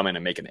he going to come in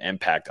and make an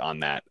impact on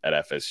that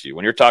at FSU?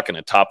 When you're talking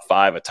a top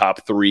 5, a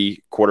top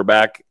 3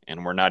 quarterback,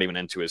 and we're not even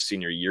into his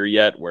senior year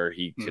yet where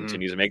he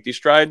continues to make these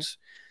strides,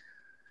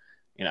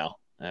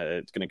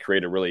 it's going to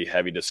create a really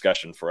heavy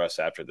discussion for us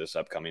after this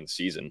upcoming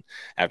season,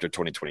 after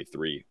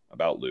 2023,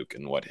 about Luke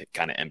and what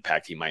kind of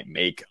impact he might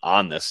make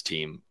on this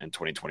team in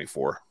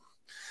 2024.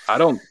 I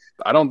don't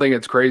think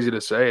it's crazy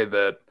to say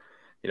that,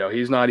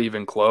 he's not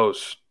even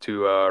close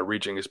to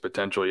reaching his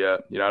potential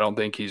yet. I don't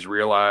think he's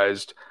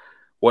realized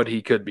what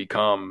he could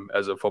become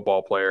as a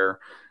football player.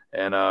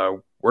 And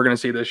we're going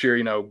to see this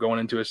year, going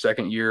into his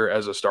second year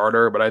as a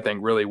starter. But I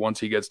think really once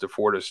he gets to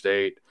Florida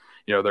State,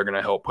 they're going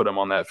to help put him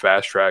on that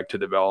fast track to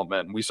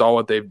development. And we saw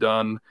what they've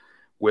done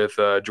with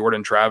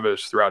Jordan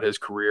Travis throughout his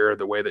career,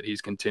 the way that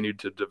he's continued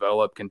to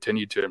develop,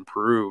 continued to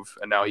improve.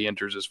 And now he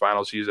enters his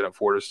final season at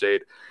Florida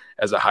State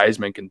as a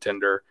Heisman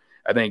contender.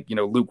 I think,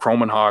 Luke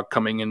Kromenhoek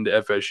coming into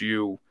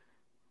FSU,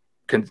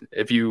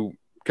 if you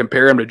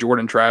compare him to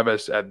Jordan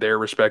Travis at their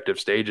respective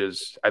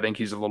stages, I think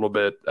he's a little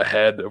bit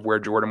ahead of where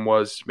Jordan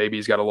was. Maybe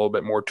he's got a little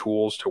bit more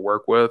tools to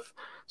work with.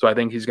 So I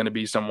think he's going to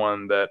be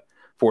someone that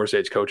Florida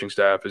State's coaching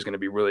staff is going to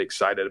be really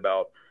excited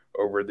about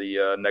over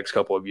the next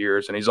couple of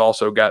years. And he's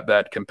also got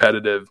that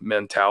competitive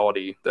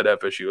mentality that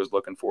FSU is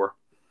looking for.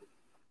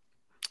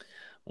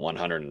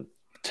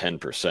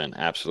 110%.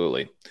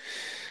 Absolutely.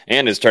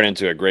 And has turned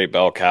into a great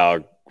bell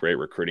cow, great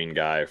recruiting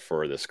guy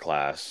for this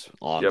class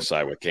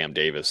alongside with Cam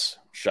Davis,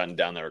 shutting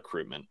down the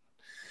recruitment.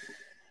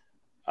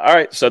 All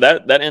right, so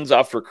that ends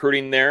off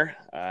recruiting there.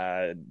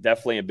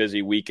 Definitely a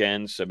busy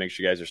weekend, so make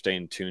sure you guys are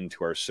staying tuned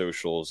to our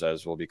socials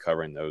as we'll be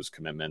covering those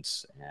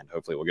commitments, and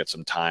hopefully we'll get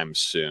some time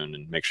soon,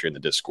 and make sure in the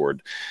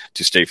Discord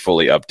to stay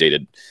fully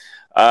updated.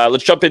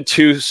 Let's jump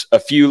into a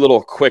few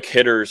little quick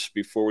hitters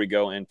before we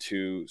go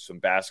into some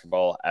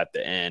basketball at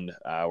the end.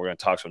 We're going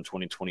to talk some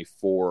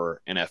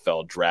 2024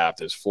 NFL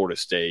draft, as Florida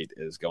State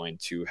is going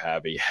to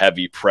have a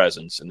heavy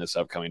presence in this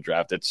upcoming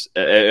draft.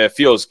 It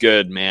feels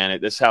good, man.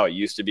 This is how it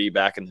used to be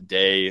back in the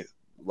day.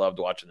 Loved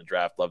watching the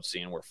draft, loved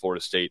seeing where Florida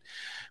State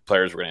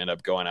players were going to end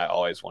up going. I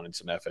always wanted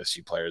some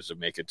FSU players to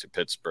make it to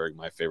Pittsburgh,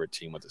 my favorite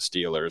team with the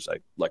Steelers. I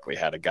luckily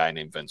had a guy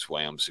named Vince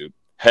Williams who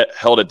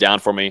held it down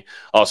for me.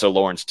 Also,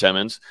 Lawrence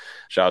Timmons.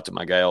 Shout out to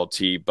my guy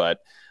LT.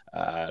 But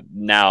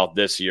now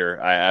this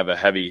year, I have a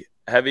heavy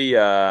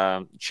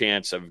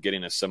chance of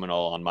getting a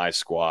Seminole on my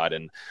squad,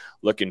 and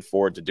looking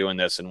forward to doing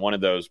this. And one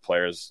of those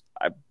players,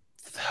 I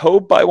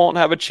hope I won't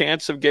have a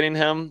chance of getting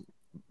him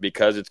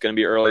because it's going to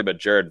be early. But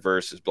Jared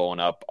Verse is blowing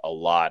up a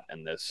lot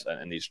in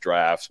these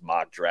drafts,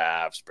 mock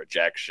drafts,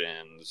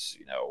 projections,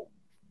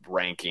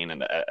 ranking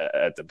and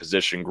at the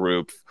position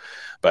group.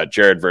 But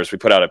Jared Verse, we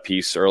put out a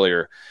piece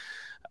earlier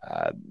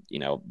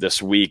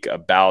this week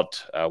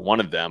about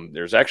one of them.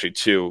 There's actually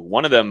two.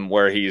 One of them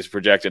where he's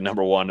projected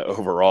number 1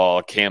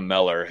 overall, Cam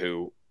Miller,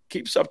 who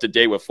keeps up to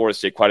date with Florida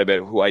State quite a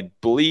bit, who I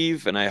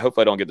believe, and I hope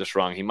I don't get this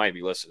wrong, he might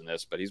be listening to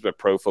this, but he's with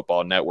Pro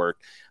Football Network.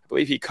 I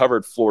believe he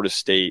covered Florida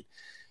State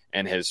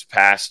in his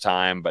past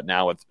time, but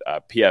now with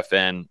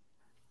PFN,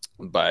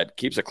 but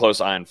keeps a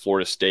close eye on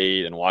Florida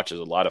State and watches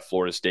a lot of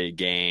Florida State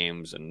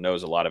games and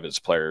knows a lot of his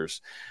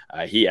players.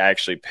 He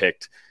actually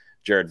picked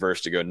Jared Verse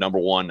to go number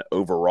 1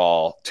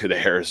 overall to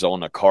the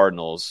Arizona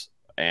Cardinals.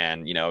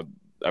 And,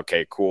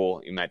 okay,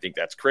 cool. You might think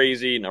that's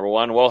crazy. Number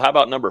 1. Well, how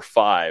about number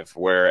 5,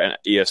 where an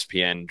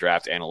ESPN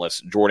draft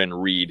analyst, Jordan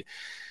Reed,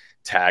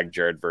 tagged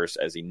Jared Verse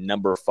as the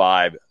number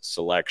 5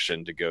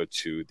 selection to go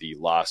to the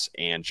Los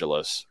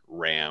Angeles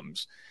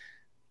Rams.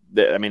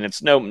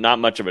 It's not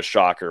much of a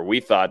shocker. We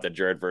thought that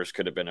Jared Verse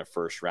could have been a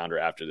first rounder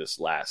after this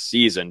last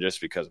season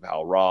just because of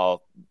how raw,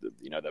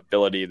 the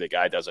ability, the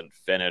guy doesn't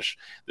finish.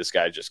 This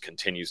guy just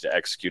continues to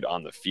execute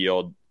on the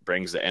field,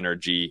 brings the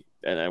energy.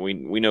 And we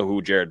know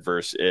who Jared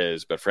Verse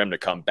is, but for him to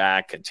come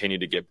back, continue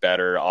to get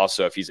better.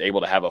 Also, if he's able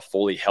to have a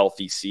fully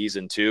healthy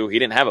season too, he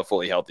didn't have a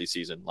fully healthy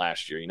season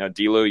last year.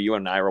 D-Lou, you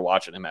and I were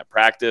watching him at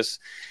practice.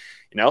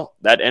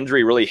 That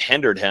injury really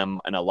hindered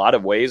him in a lot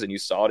of ways, and you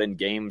saw it in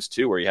games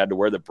too, where he had to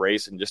wear the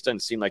brace and just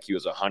didn't seem like he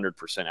was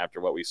 100% after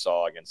what we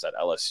saw against that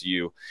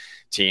LSU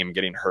team,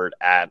 getting hurt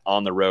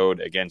on the road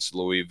against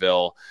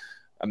Louisville.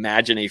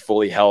 Imagine a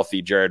fully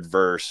healthy Jared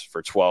Verse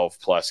for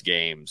 12-plus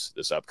games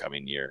this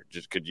upcoming year.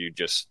 Could you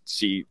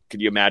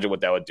imagine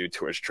what that would do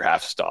to his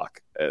draft stock?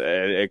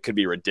 It could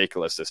be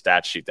ridiculous, the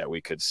stat sheet that we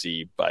could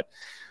see, but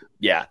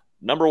yeah.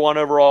 Number 1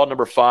 overall,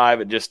 number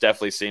 5, it just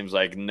definitely seems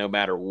like no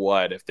matter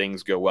what, if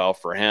things go well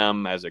for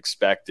him as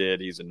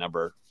expected, he's a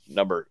number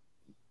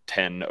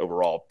 10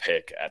 overall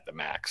pick at the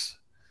max.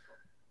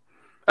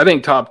 I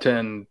think top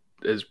 10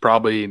 is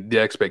probably the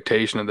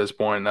expectation at this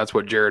point. And that's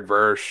what Jared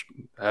Verse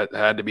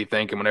had to be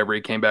thinking whenever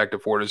he came back to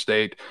Florida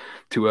State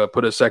to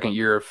put a second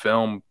year of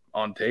film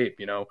on tape.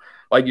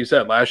 Like you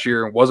said, last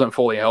year wasn't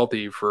fully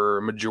healthy for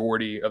a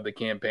majority of the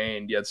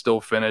campaign, yet still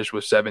finished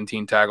with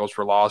 17 tackles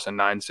for loss and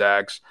 9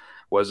 sacks.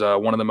 Was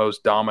one of the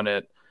most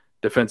dominant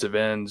defensive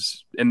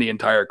ends in the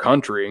entire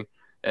country,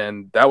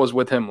 and that was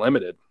with him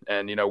limited.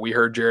 And, we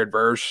heard Jared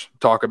Verse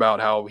talk about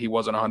how he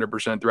wasn't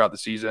 100% throughout the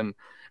season.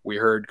 We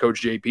heard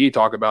Coach JP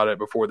talk about it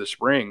before the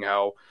spring,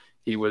 how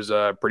he was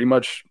pretty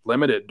much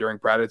limited during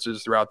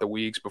practices throughout the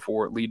weeks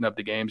before leading up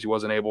to games. He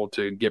wasn't able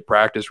to get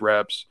practice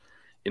reps,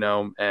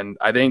 and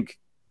I think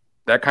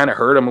that kind of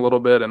hurt him a little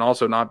bit. And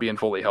also not being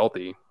fully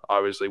healthy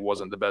obviously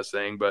wasn't the best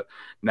thing. But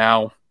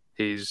now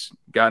he's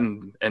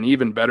gotten an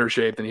even better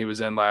shape than he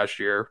was in last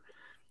year.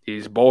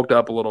 He's bulked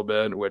up a little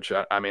bit, which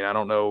I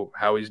don't know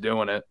how he's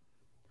doing it.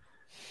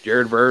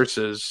 Jared Verse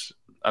is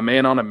a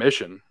man on a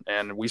mission,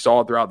 and we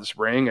saw it throughout the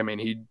spring.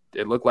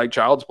 It looked like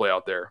child's play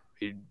out there.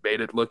 He made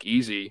it look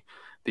easy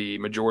the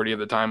majority of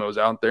the time it was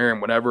out there.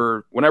 And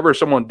whenever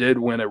someone did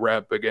win a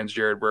rep against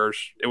Jared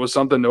Verse, it was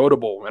something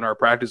notable in our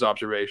practice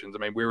observations.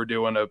 We were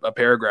doing a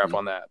paragraph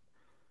on that.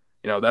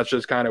 That's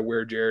just kind of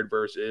where Jared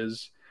Verse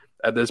is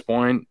at this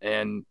point.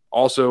 And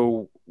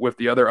also with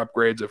the other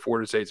upgrades that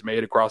Florida State's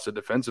made across the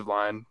defensive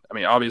line,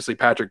 obviously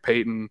Patrick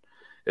Payton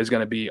is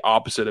going to be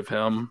opposite of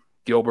him.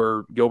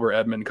 Gilbert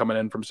Edmond coming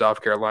in from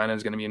South Carolina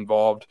is going to be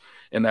involved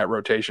in that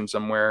rotation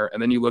somewhere.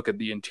 And then you look at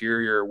the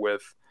interior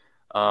with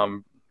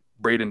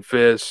Braden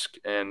Fisk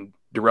and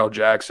Darrell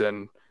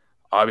Jackson,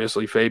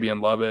 obviously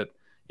Fabian Lovett.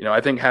 I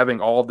think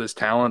having all of this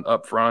talent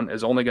up front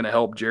is only going to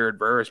help Jared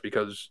Verse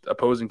because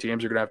opposing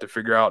teams are going to have to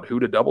figure out who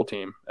to double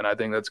team. And I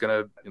think that's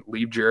going to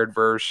leave Jared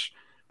Verse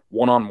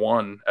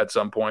one-on-one at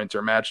some points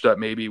or matched up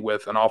maybe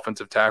with an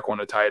offensive tackle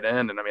and a tight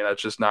end. And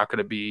that's just not going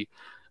to be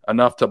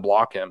enough to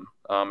block him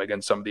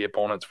against some of the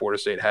opponents Florida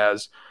State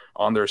has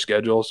on their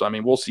schedule. So,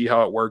 we'll see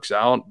how it works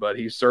out, but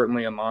he's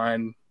certainly in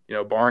line,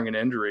 barring an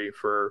injury,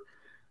 for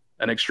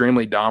an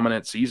extremely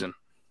dominant season.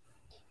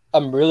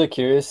 I'm really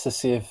curious to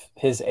see if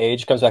his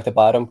age comes back to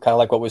bite him, kind of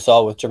like what we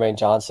saw with Jermaine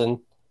Johnson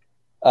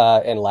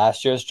in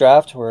last year's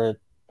draft, where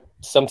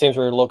some teams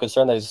were a little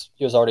concerned that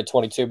he was already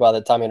 22 by the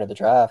time he entered the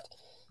draft.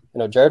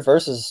 Jared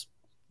Verse is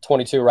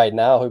 22 right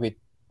now. He'll be,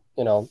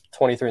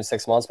 23 in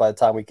 6 months by the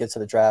time we get to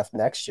the draft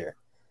next year.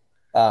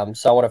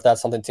 So I wonder if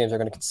that's something teams are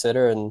going to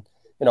consider. And,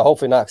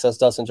 hopefully not, because as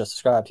Dustin just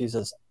described, he's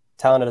as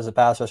talented as a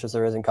pass rusher as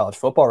there is in college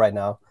football right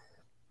now.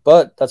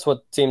 But that's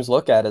what teams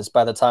look at is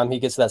by the time he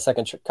gets to that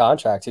second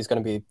contract, he's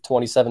going to be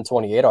 27,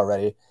 28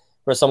 already,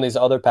 where some of these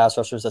other pass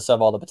rushers that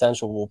have all the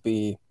potential will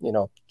be,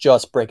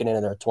 just breaking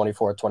in their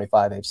 24,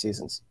 25 age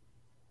seasons.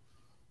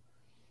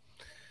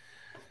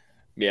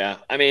 Yeah,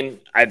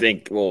 I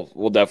think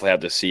we'll definitely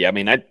have to see.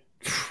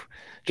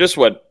 Just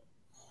what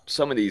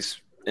some of these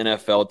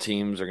NFL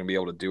teams are going to be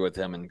able to do with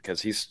him, and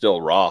because he's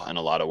still raw in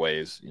a lot of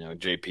ways.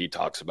 JP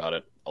talks about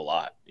it a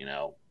lot.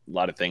 A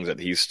lot of things that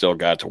he's still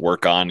got to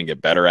work on and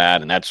get better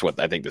at, and that's what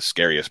I think the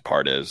scariest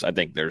part is. I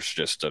think there's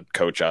just a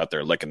coach out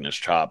there licking his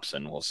chops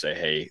and will say,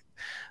 "Hey,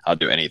 I'll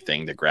do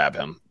anything to grab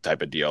him,"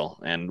 type of deal.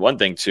 And one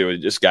thing too,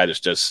 this guy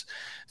just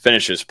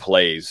finishes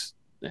plays.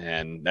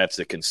 And that's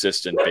a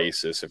consistent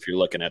basis. If you're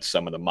looking at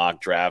some of the mock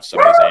drafts, some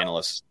of these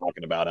analysts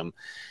talking about him,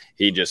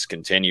 he just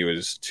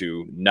continues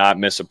to not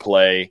miss a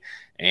play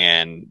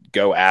and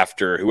go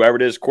after whoever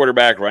it is,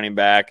 quarterback, running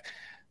back,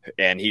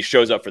 and he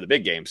shows up for the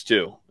big games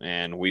too.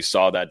 And we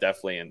saw that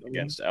definitely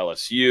against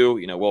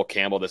LSU. Will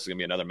Campbell, this is going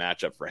to be another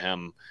matchup for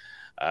him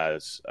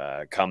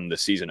come the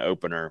season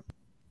opener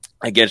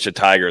against the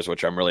Tigers,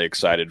 which I'm really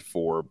excited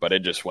for. But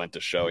it just went to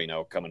show,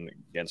 coming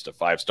against a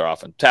 5-star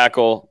offensive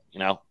tackle,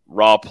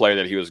 raw player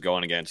that he was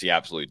going against, he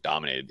absolutely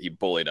dominated. He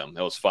bullied him.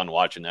 It was fun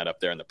watching that up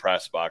there in the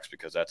press box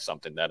because that's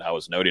something that I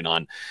was noting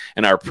on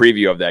in our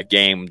preview of that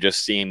game,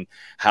 just seeing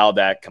how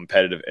that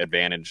competitive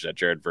advantage that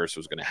Jared Verse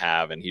was going to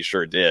have, and he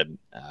sure did.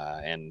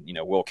 And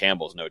Will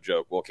Campbell's no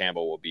joke. Will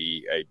Campbell will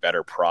be a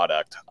better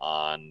product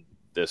on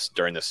this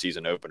during the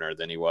season opener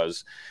than he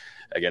was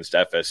against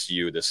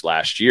FSU this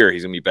last year.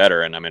 He's going to be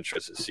better, and I'm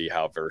interested to see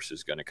how Verse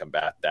is going to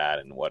combat that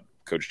and what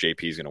Coach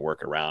JP is going to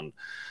work around,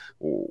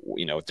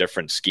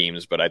 different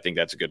schemes. But I think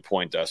that's a good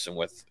point, Dustin,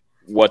 with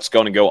what's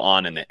going to go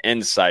on in the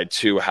inside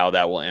too, how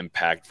that will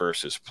impact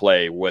Verse's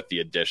play with the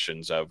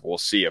additions of, we'll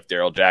see if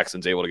Darrell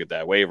Jackson's able to get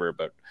that waiver,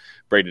 but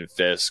Braden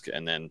Fisk,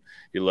 and then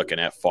you're looking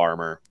at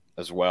Farmer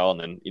as well. And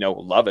then,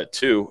 Lovett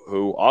too,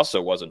 who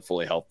also wasn't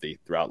fully healthy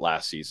throughout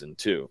last season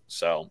too.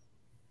 So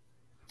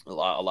a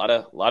lot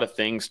of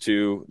things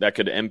that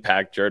could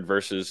impact Jared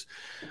Verse's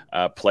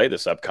play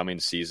this upcoming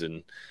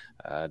season.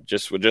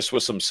 Just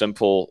with some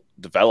simple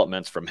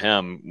developments from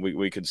him,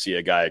 we could see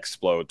a guy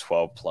explode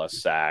 12 plus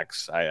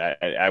sacks.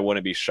 I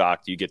wouldn't be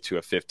shocked you get to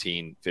a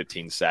 15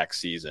 sack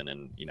season,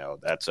 and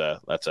that's an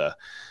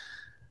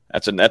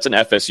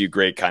FSU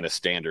grade kind of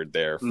standard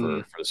there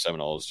for the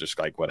Seminoles, just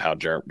like how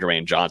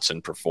Jermaine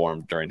Johnson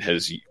performed during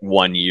his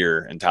 1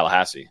 year in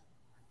Tallahassee.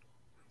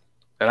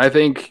 And I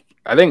think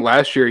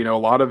last year, a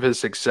lot of his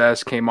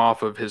success came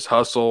off of his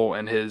hustle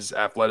and his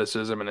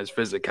athleticism and his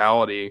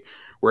physicality,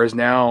 whereas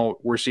now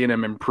we're seeing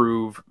him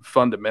improve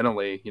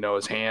fundamentally,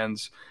 his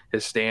hands,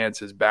 his stance,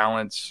 his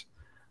balance.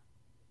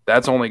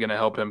 That's only going to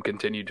help him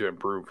continue to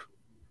improve.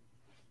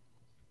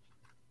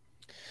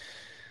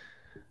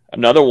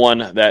 Another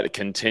one that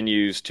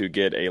continues to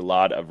get a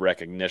lot of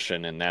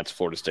recognition, and that's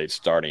Florida State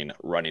starting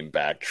running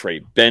back Trey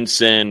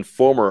Benson,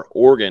 former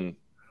Oregon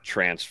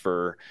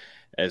transfer,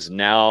 is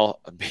now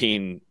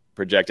being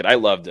projected. I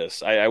love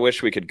this. I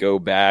wish we could go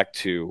back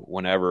to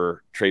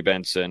whenever Trey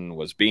Benson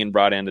was being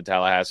brought into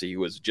Tallahassee. He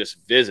was just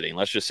visiting.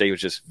 Let's just say he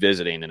was just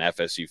visiting, and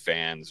FSU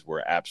fans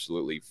were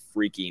absolutely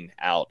freaking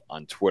out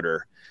on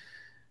Twitter.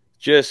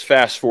 Just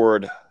fast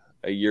forward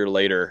a year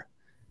later,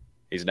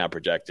 he's now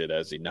projected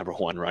as the number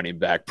one running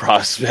back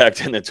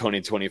prospect in the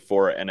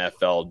 2024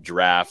 NFL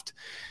draft,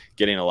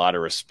 getting a lot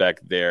of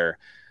respect there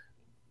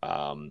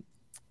from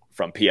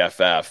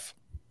PFF.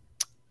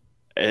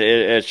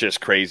 It's just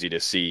crazy to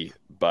see,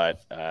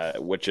 but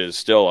which is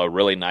still a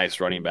really nice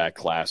running back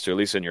class, too, at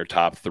least in your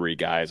top three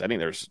guys. I think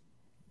there's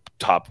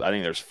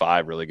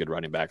 5 really good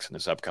running backs in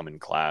this upcoming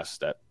class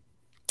that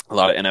a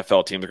lot of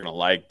NFL teams are going to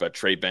like, but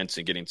Trey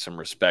Benson getting some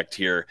respect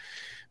here,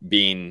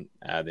 being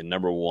the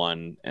number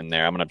one in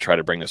there. I'm going to try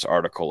to bring this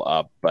article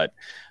up, but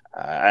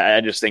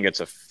I just think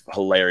it's a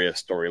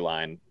hilarious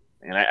storyline.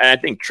 And I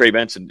think Trey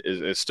Benson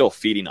is still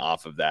feeding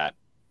off of that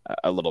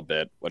a little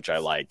bit, which I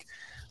like.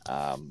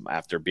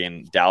 After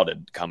being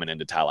doubted coming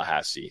into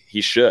Tallahassee,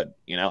 he should,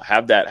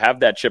 have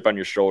that chip on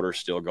your shoulder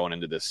still going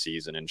into this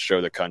season and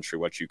show the country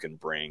what you can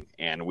bring.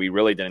 And we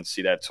really didn't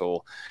see that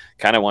till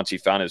kind of once he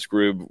found his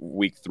groove,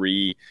 week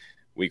 3,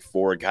 week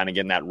 4, kind of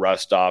getting that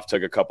rust off,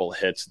 took a couple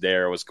hits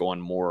there, was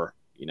going more,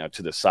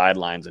 to the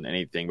sidelines than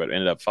anything, but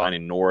ended up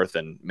finding North.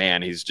 And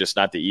man, he's just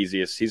not the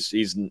easiest.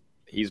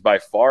 He's by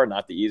far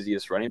not the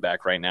easiest running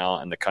back right now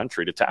in the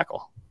country to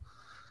tackle.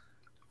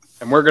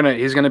 And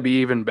he's going to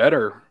be even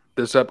better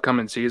this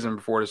upcoming season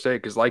for Florida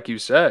State, because like you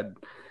said,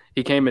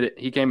 he came into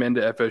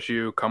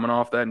FSU coming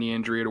off that knee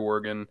injury at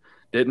Oregon,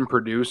 didn't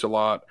produce a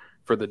lot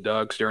for the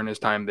Ducks during his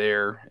time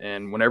there,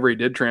 and whenever he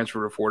did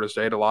transfer to Florida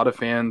State, a lot of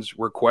fans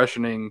were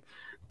questioning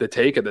the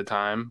take at the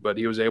time, but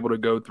he was able to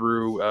go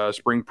through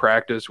spring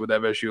practice with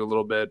FSU a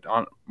little bit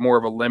on more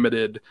of a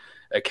limited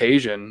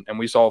occasion, and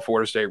we saw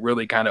Florida State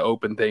really kind of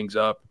open things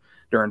up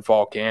during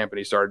fall camp, and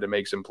he started to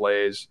make some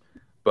plays.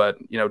 But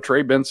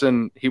Trey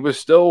Benson, he was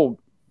still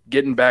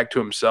getting back to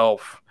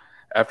himself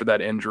after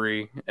that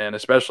injury, and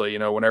especially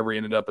whenever he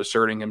ended up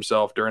asserting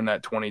himself during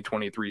that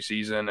 2023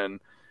 season, and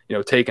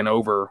taking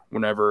over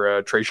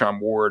whenever Trayshawn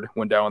Ward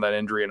went down with that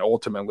injury, and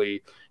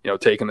ultimately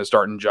taking the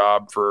starting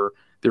job for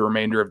the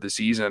remainder of the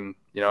season.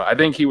 I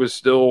think he was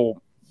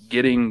still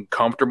getting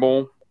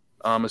comfortable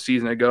a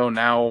season ago.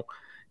 Now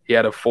he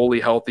had a fully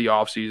healthy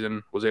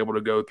offseason, was able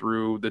to go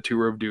through the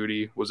tour of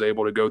duty, was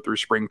able to go through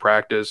spring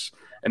practice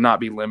and not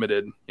be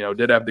limited.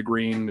 Did have the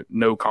green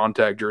no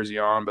contact jersey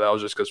on, but that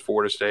was just because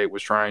Florida State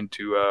was trying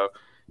to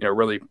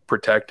really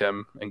protect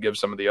him and give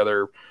some of the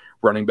other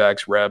running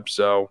backs reps.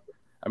 So,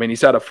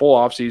 he's had a full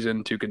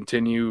offseason to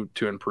continue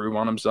to improve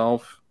on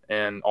himself,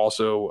 and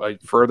also a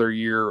further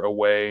year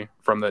away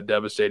from the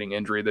devastating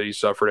injury that he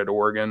suffered at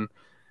Oregon.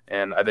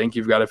 And I think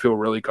you've got to feel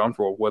really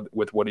comfortable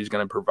with what he's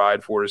going to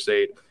provide Florida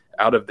State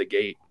out of the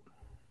gate.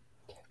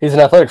 He's an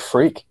athletic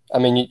freak.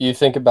 You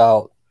think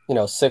about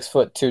 6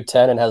 foot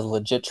 210 and has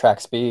legit track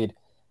speed.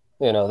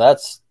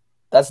 That's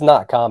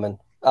not common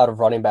out of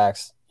running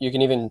backs. You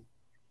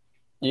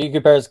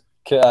compare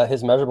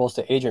his measurables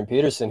to Adrian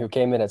Peterson, who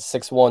came in at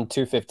 6'1",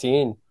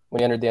 215 when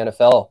he entered the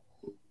NFL.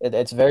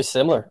 It's very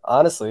similar,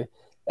 honestly.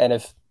 And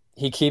if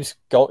he keeps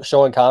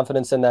showing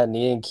confidence in that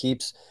knee and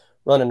keeps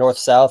running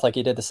north-south like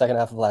he did the second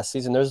half of last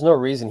season, there's no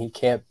reason he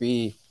can't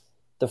be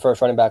the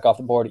first running back off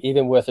the board,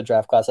 even with a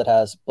draft class that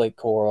has Blake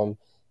Corum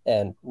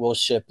and Will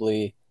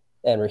Shipley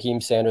and Raheem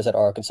Sanders at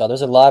Arkansas.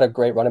 There's a lot of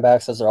great running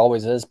backs, as there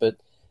always is, but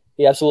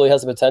he absolutely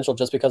has the potential,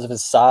 just because of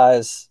his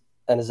size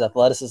and his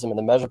athleticism and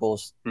the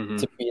measurables,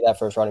 to be that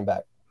first running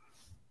back.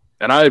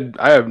 And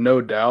I have no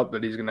doubt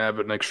that he's going to have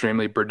an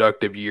extremely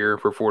productive year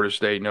for Florida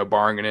State.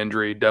 Barring an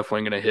injury,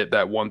 definitely going to hit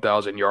that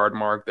 1,000-yard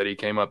mark that he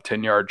came up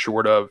 10 yards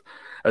short of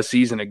a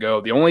season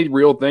ago. The only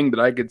real thing that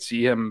I could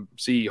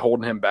see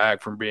holding him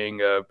back from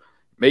being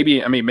maybe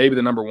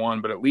the number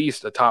one, but at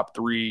least a top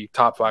 3,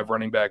 top 5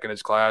 running back in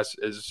his class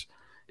is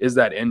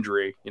that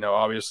injury.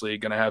 Obviously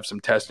going to have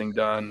some testing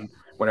done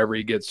whenever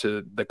he gets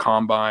to the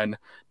combine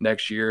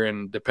next year,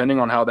 and depending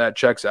on how that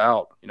checks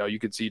out, you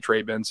could see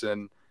Trey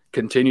Benson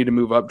continue to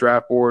move up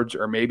draft boards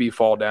or maybe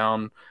fall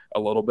down a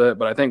little bit.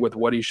 But I think with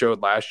what he showed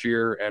last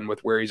year and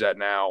with where he's at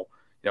now,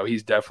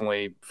 he's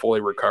definitely fully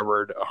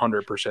recovered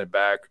 100%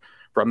 back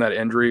from that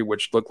injury,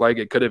 which looked like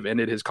it could have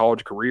ended his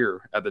college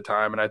career at the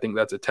time. And I think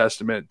that's a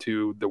testament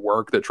to the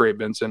work that Trey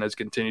Benson has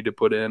continued to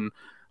put in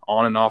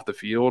on and off the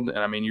field.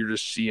 And you're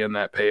just seeing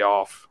that pay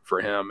off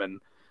for him. And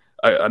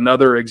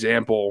another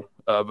example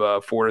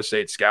of Florida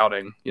State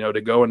scouting,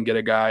 to go and get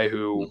a guy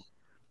who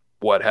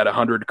had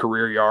 100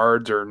 career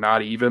yards or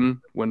not even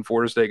when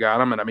Florida State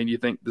got him. And you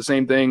think the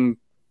same thing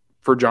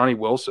for Johnny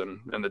Wilson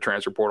in the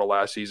transfer portal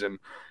last season,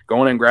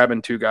 going and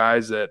grabbing 2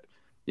 guys that,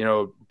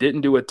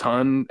 didn't do a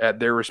ton at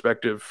their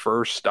respective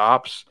first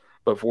stops,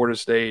 but Florida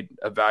State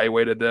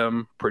evaluated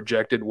them,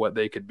 projected what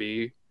they could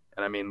be.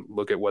 And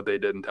look at what they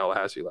did in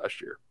Tallahassee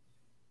last year.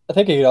 I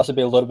think he could also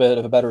be a little bit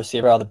of a better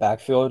receiver out of the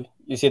backfield.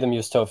 You see them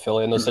use toe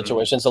Philly in those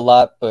situations a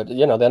lot, but the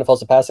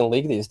NFL's a passing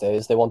league these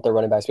days. They want their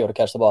running backs to be able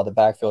to catch the ball at the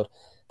backfield.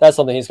 That's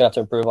something he's going to have to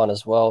improve on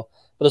as well.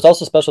 But there's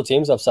also special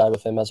teams upside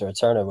with him as a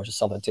returner, which is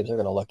something teams are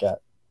going to look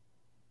at.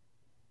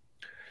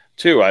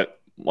 Two, I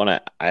want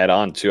to add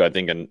on too. I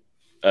think an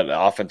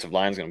offensive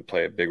line is going to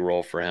play a big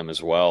role for him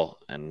as well,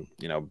 and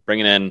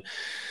bringing in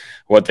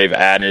what they've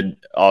added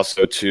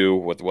also too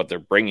with what they're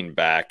bringing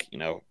back.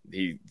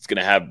 He's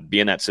going to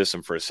be in that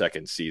system for a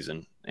second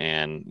season,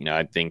 and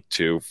I think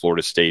too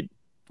Florida State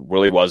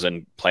really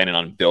wasn't planning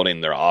on building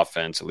their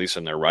offense, at least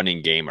in their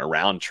running game,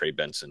 around Trey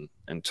Benson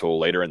until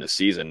later in the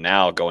season.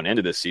 Now going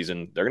into this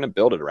season, they're going to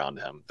build it around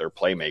him, their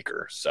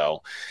playmaker.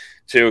 So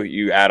two,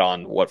 you add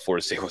on what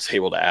Florida State was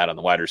able to add on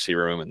the wide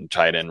receiver room and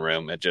tight end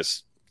room. It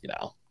just,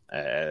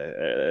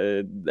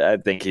 I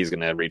think he's going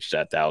to reach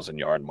that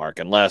 1,000-yard mark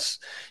unless,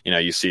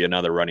 you see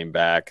another running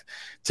back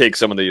take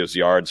some of those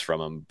yards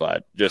from him.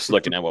 But just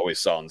looking at what we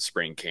saw in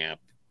spring camp,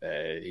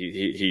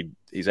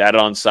 he's added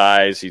on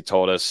size. He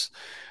told us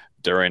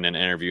during an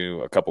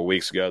interview a couple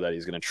weeks ago that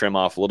he's going to trim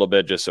off a little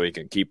bit just so he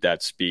can keep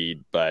that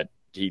speed. But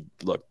he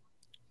looked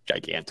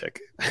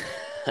gigantic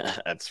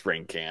at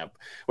spring camp,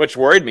 which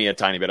worried me a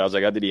tiny bit. I was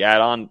like, oh, did he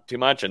add on too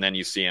much? And then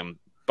you see him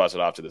bust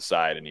it off to the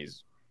side and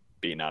he's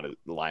beating out of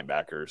the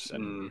linebackers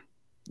and,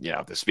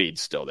 the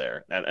speed's still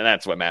there. And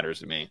that's what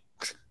matters to me.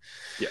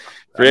 Yeah.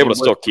 If you're able to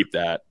still keep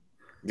that,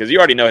 because you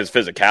already know his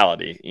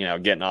physicality,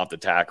 getting off the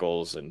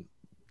tackles and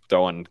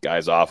throwing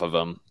guys off of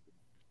him.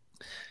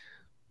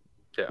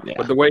 Yeah.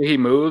 But the way he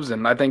moves,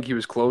 and I think he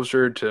was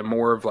closer to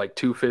more of like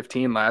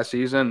 215 last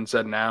season, and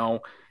said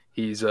now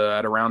he's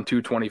at around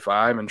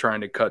 225 and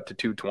trying to cut to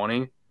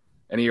 220.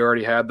 And he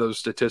already had those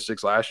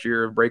statistics last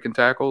year of breaking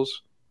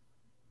tackles.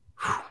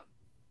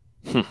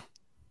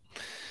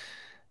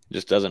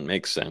 Just doesn't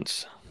make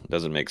sense.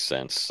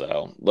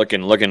 So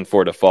looking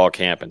forward to fall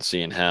camp and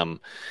seeing him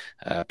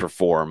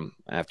perform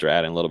after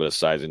adding a little bit of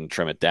size and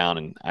trim it down.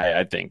 And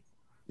I think,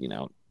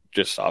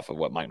 just off of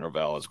what Mike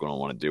Norvell is going to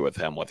want to do with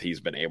him, what he's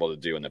been able to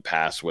do in the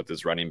past with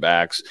his running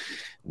backs,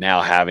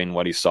 now having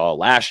what he saw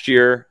last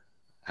year,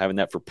 having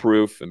that for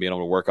proof and being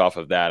able to work off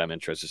of that, I'm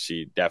interested to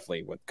see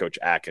definitely with Coach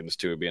Atkins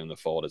too being in the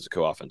fold as a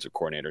co-offensive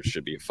coordinator. It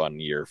should be a fun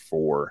year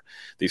for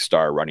the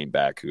star running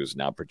back who is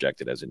now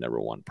projected as a number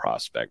one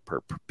prospect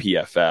per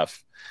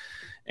PFF,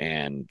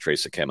 and Trey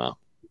Sakema.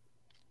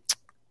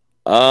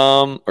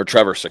 Or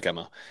Trevor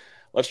Sakema.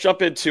 Let's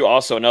jump into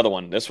also another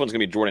one. This one's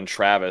going to be Jordan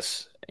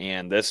Travis,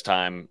 and this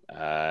time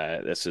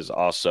this is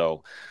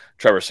also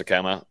Trevor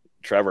Sakema.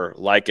 Trevor,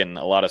 liking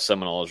a lot of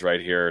Seminoles right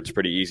here. It's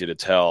pretty easy to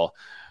tell,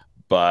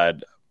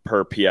 but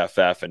per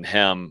PFF and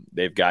him,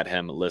 they've got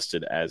him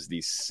listed as the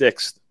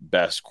 6th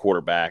best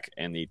quarterback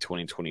in the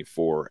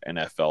 2024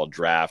 NFL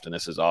draft. And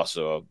this is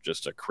also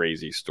just a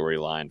crazy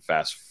storyline,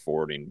 fast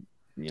forwarding,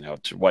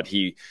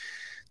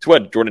 to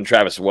what Jordan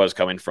Travis was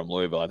coming from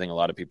Louisville. I think a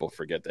lot of people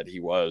forget that he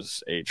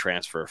was a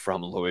transfer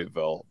from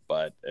Louisville,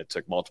 but it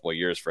took multiple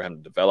years for him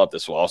to develop.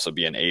 This will also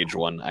be an age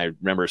one. I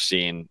remember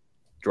seeing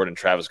Jordan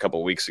Travis a couple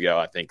of weeks ago.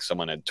 I think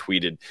someone had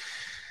tweeted,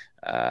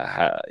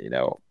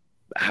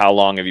 how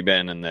long have you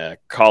been in the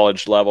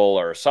college level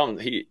or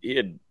something? He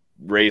had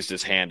raised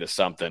his hand to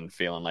something,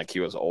 feeling like he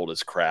was old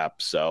as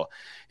crap. So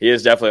he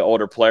is definitely an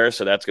older player,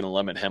 so that's going to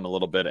limit him a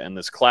little bit in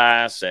this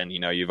class. And,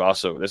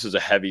 this is a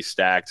heavy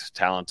stacked,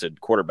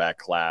 talented quarterback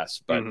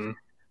class, but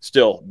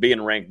still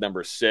being ranked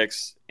number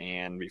 6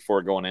 and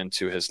before going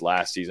into his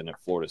last season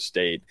at Florida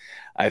State,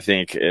 I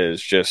think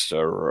is just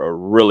a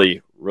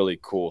really, really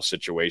cool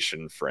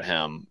situation for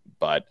him.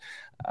 But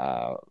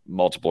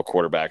multiple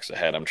quarterbacks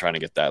ahead. I'm trying to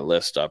get that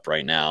list up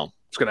right now. I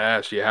was going to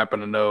ask, you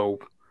happen to know?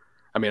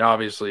 I mean,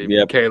 obviously,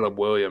 Caleb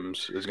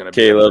Williams is going to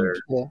be there.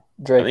 Yeah,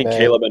 Drake, I think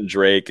Caleb and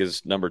Drake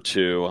is number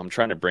 2. I'm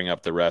trying to bring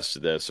up the rest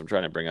of this. I'm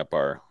trying to bring up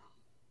our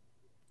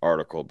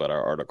article, but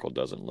our article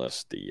doesn't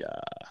list the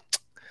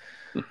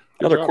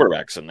other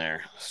quarterbacks in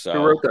there. So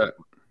who wrote that?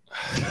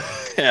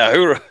 Yeah,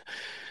 who?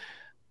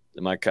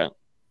 Am I kind?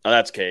 Oh,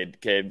 that's Cade.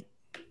 Cade,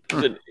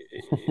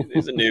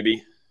 he's a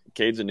newbie.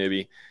 Cade's a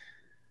newbie.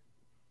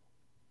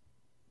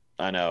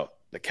 I know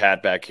the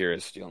cat back here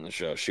is stealing the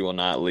show. She will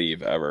not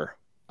leave ever.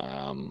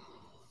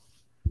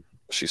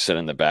 She's sitting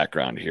in the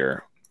background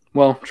here.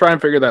 Well, try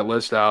and figure that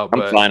list out.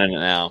 I'm finding it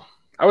now.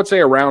 I would say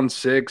around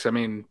 6. I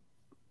mean,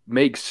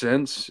 makes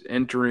sense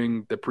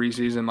entering the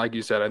preseason. Like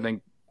you said, I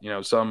think,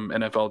 some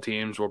NFL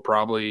teams will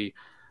probably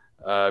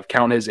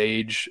count his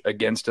age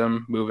against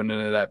him moving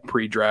into that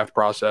pre-draft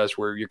process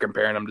where you're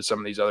comparing him to some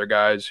of these other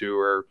guys who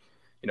are,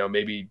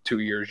 maybe 2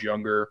 years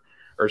younger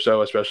or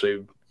so,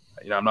 especially –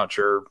 I'm not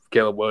sure.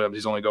 Caleb Williams,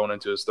 he's only going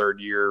into his 3rd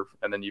year.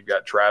 And then you've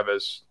got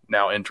Travis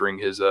now entering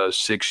his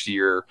 6th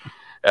year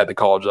at the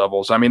college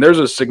level. So, I mean, there's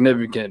a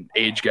significant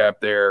age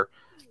gap there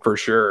for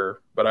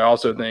sure. But I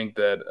also think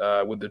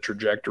that with the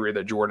trajectory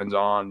that Jordan's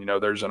on,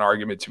 there's an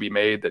argument to be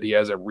made that he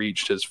hasn't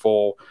reached his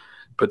full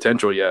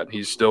potential yet.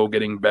 He's still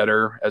getting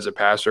better as a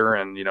passer.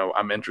 And,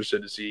 I'm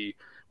interested to see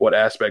what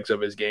aspects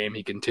of his game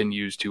he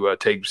continues to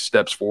take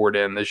steps forward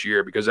in this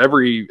year. Because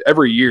every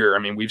year, I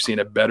mean, we've seen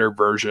a better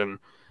version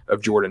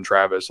of Jordan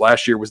Travis.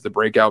 Last year was the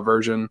breakout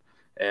version,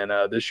 and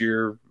this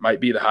year might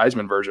be the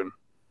Heisman version.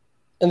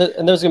 And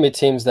there's going to be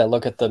teams that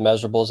look at the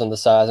measurables and the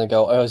size and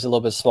go, oh, he's a little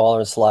bit smaller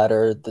and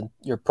slighter than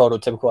your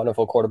prototypical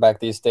NFL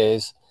quarterback these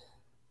days.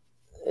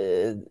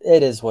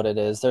 It is what it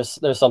is.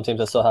 There's some teams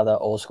that still have that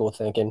old school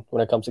thinking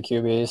when it comes to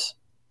QBs.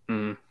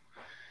 All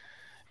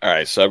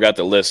right, so I've got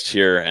the list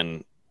here,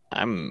 and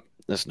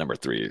this is number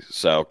 3.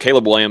 So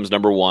Caleb Williams,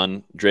 number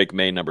 1. Drake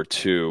May, number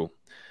 2.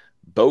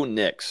 Bo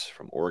Nix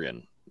from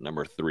Oregon,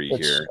 number 3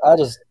 here. I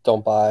just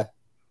don't buy.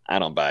 I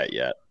don't buy it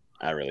yet.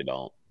 I really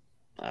don't.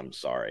 I'm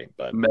sorry,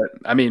 but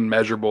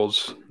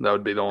measurables, that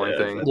would be the only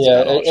thing.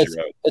 Yeah,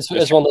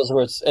 it's one of those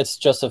where it's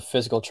just a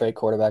physical trait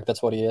quarterback.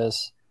 That's what he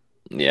is.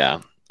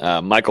 Yeah.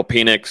 Michael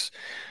Penix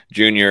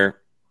Jr.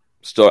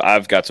 Still,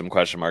 I've got some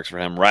question marks for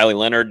him. Riley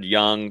Leonard,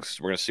 young.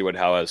 We're going to see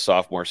how his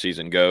sophomore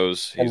season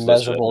goes. He's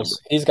measurables.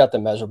 He's got the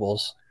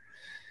measurables.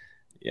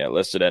 Yeah,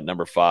 listed at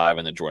number 5,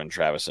 and then Jordan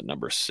Travis at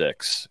number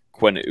 6.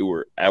 Quinn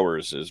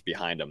Ewers is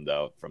behind him,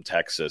 though, from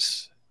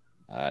Texas,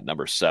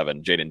 number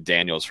 7. Jaden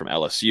Daniels from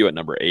LSU at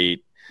number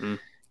 8.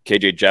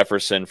 KJ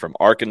Jefferson from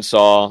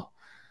Arkansas.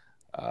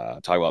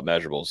 Talk about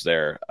measurables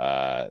there.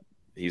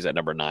 He's at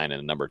number 9,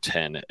 and number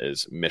 10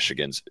 is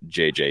Michigan's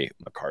JJ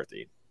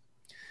McCarthy.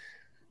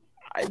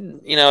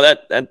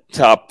 That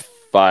top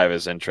 5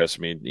 is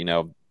interesting me.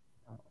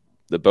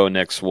 The Bo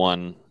Nix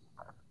one.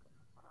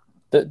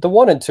 The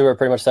 1 and 2 are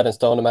pretty much set in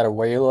stone no matter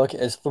where you look.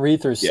 Is 3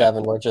 through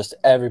 7 where just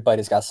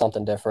everybody's got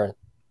something different.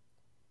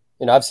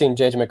 I've seen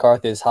JJ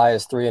McCarthy as high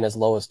as 3 and as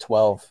low as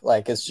 12.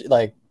 It's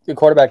like the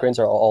quarterback ranges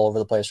are all over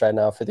the place right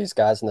now for these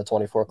guys in the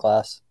 24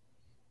 class.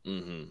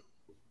 Mm-hmm.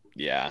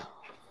 Yeah,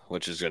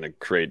 which is going to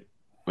create.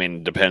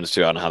 Depends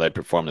too on how they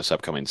perform this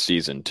upcoming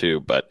season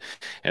too, but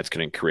it's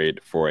going to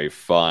create for a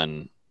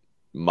fun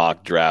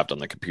mock draft on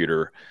the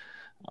computer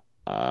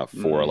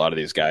for a lot of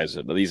these guys,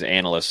 these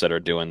analysts that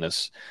are doing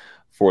this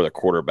for the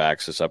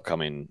quarterbacks this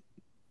upcoming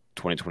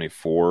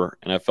 2024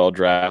 NFL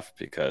draft,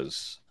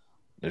 because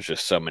there's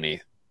just so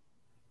many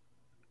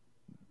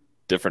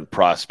different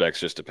prospects.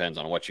 Just depends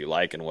on what you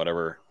like and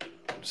whatever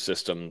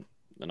system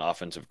an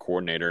offensive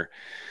coordinator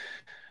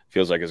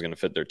feels like is going to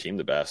fit their team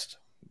the best.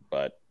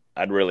 But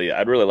I'd really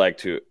like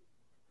to.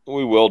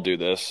 We will do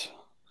this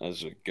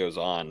as it goes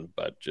on,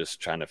 but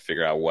just trying to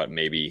figure out what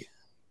maybe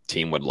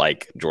team would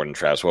like Jordan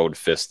Travis. What would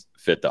fit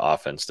the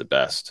offense the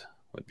best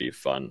would be a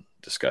fun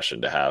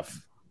discussion to have.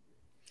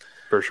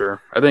 For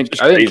sure, I think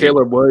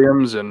Caleb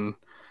Williams and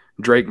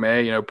Drake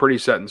May, pretty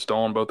set in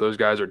stone. Both those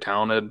guys are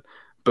talented.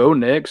 Bo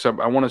Nix, I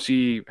want to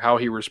see how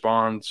he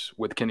responds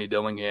with Kenny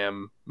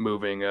Dillingham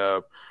moving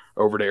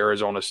over to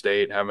Arizona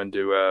State, having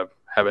to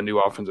have a new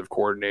offensive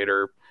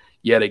coordinator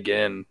yet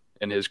again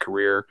in his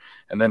career.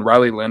 And then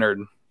Riley Leonard,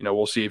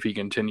 we'll see if he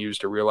continues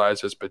to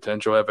realize his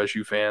potential.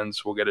 FSU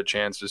fans will get a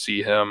chance to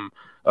see him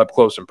up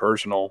close and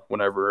personal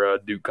whenever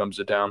Duke comes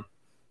to town.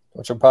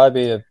 Which will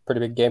probably be a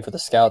pretty big game for the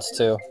scouts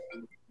too.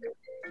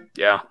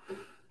 Yeah.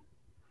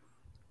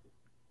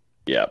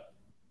 Yep,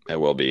 it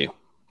will be.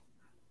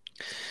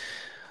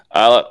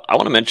 I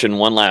want to mention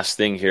one last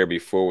thing here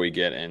before we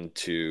get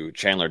into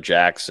Chandler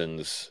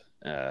Jackson's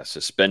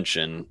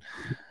suspension.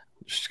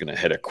 Just going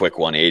to hit a quick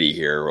 180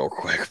 here real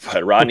quick.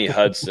 But Rodney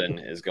Hudson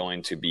is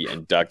going to be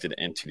inducted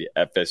into the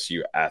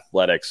FSU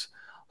Athletics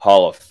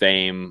Hall of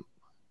Fame.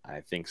 I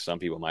think some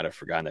people might have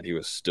forgotten that he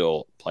was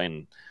still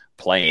playing.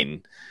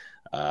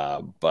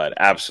 But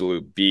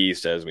absolute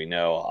beast, as we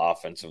know,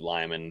 offensive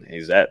lineman.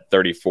 He's at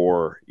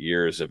 34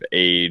 years of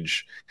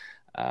age.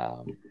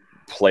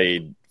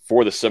 Played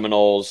for the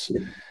Seminoles.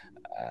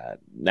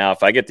 Now,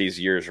 if I get these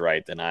years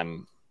right, then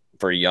I'm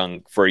for a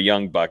young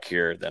buck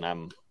here. Then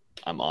I'm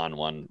on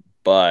one.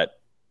 But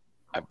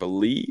I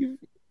believe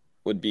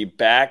would be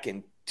back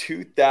in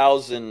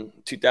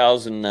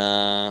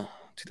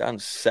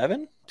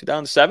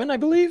 2007, I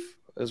believe,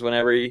 is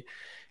whenever he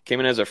came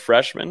in as a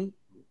freshman.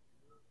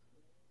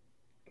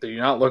 Did you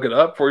not look it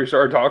up before you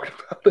started talking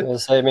about it?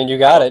 You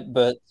got it,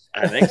 but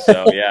I think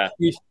so. Yeah,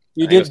 you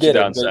did get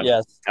it. But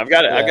yes, I've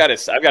got it. Yeah. I've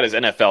got his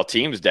NFL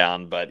teams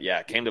down, but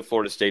yeah, came to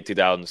Florida State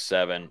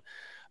 2007.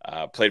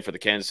 Played for the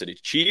Kansas City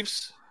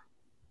Chiefs.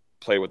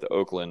 Played with the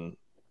Oakland.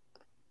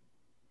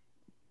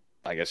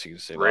 I guess you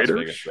could say Las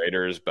Vegas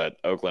Raiders, but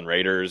Oakland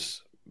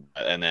Raiders,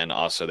 and then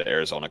also the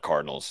Arizona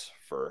Cardinals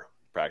for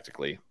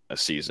practically a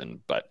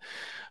season. But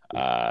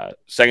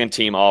second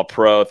team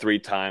All-Pro,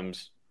 three-time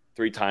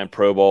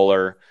Pro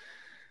Bowler,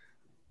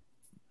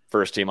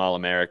 first team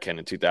All-American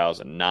in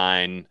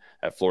 2009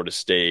 at Florida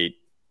State,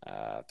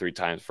 3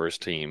 times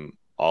first team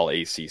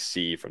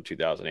All-ACC from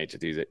 2008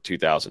 to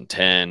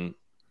 2010,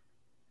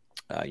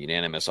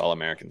 unanimous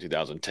All-American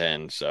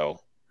 2010. So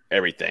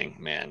everything,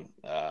 man.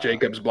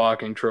 Jacobs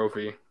blocking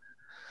trophy.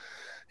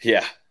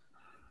 Yeah.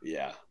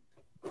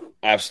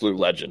 Absolute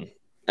legend.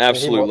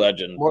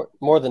 Legend.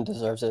 More than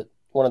deserves it.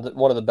 One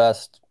of the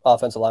best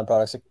offensive line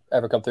products to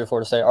ever come through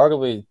Florida State.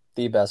 Arguably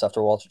the best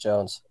after Walter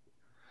Jones.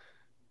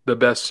 The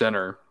best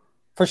center.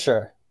 For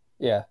sure.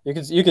 Yeah.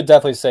 You could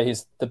definitely say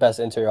he's the best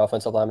interior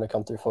offensive lineman to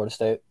come through Florida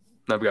State.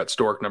 I've got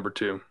Stork number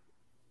 2.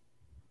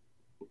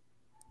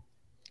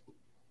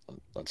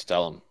 Let's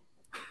tell him.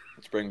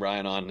 Let's bring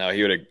Brian on. No,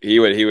 he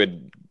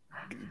would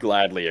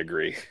gladly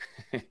agree.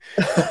 I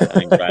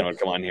think Brian would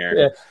come on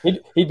here. Yeah,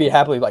 he'd be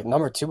happily like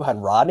number 2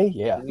 behind Rodney.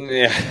 Yeah.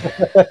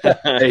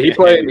 Hey,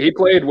 he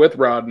played with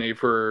Rodney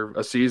for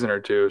a season or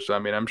two, so I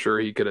mean, I'm sure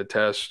he could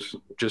attest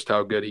just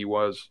how good he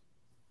was.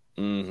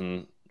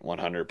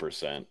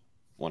 100%.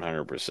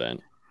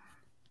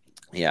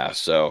 Yeah,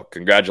 so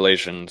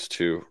congratulations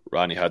to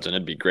Rodney Hudson.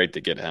 It'd be great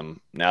to get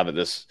him now that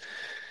this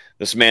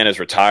man is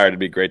retired. It'd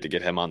be great to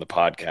get him on the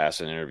podcast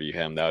and interview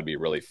him. That would be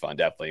really fun.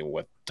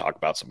 Definitely talk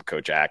about some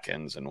Coach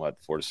Atkins and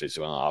what Florida State's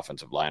doing on the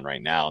offensive line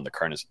right now and the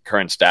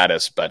current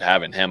status. But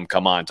having him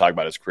come on and talk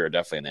about his career,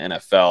 definitely in the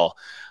NFL,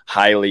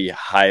 highly,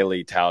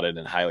 highly touted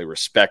and highly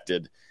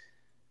respected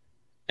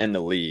in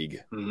the league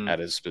at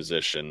his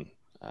position.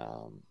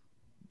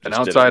 And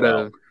outside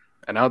of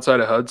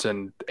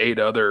Hudson, 8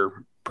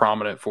 other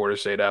prominent Florida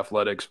State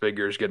athletics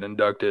figures get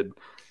inducted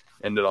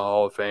into the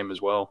Hall of Fame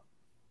as well.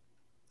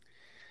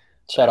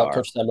 Shout out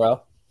Coach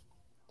Semrau.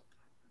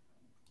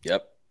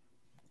 Yep.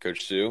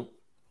 Coach Sue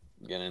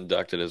getting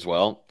inducted as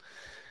well.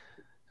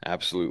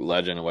 Absolute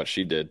legend of what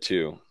she did,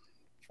 too,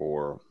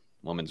 for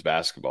women's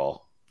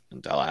basketball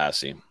in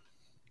Tallahassee.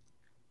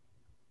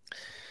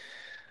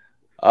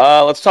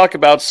 Let's talk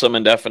about some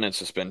indefinite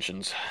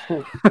suspensions.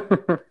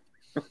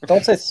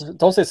 Don't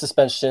say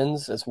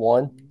suspensions. It's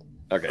one.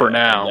 Okay. For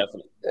now.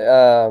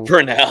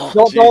 For now.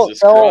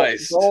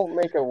 Don't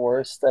make it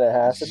worse than it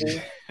has to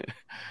be.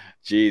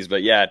 Jeez,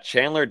 but yeah,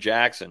 Chandler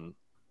Jackson,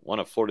 one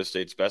of Florida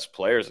State's best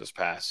players this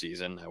past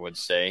season, I would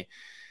say.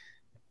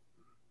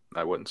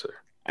 I wouldn't say.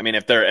 I mean,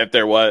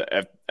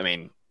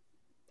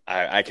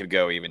 I could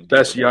go even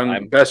best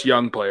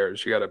young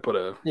players. You got to put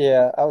a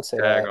I would say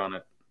tag on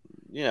it.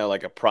 You know,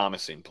 like a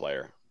promising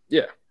player.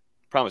 Yeah,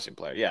 promising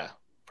player. Yeah,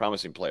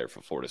 promising player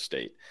for Florida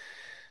State.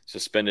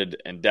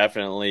 Suspended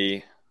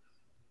indefinitely.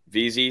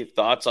 VZ,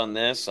 thoughts on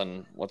this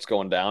and what's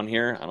going down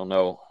here? I don't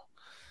know.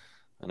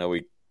 I know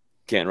we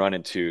can't run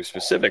into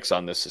specifics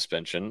on this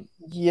suspension.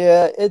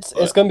 Yeah, it's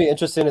going to be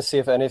interesting to see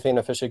if anything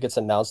officially gets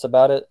announced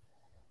about it.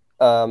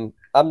 I'm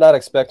not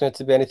expecting it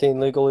to be anything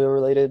legally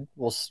related.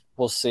 We'll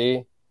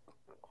see.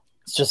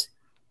 It's just,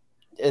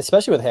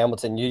 especially with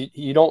Hamilton,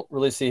 you don't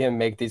really see him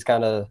make these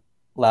kind of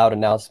loud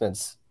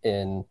announcements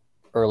in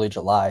early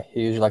July.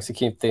 He usually likes to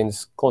keep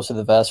things close to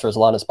the vest for as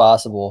long as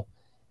possible,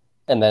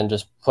 and then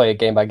just play it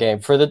game by game.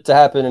 For it to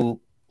happen in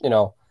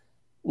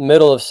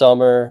middle of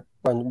summer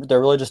when they're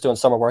really just doing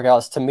summer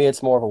workouts, to me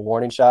it's more of a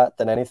warning shot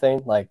than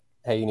anything. Like,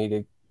 hey, you need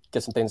to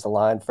get some things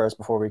aligned first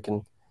before we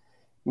can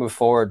move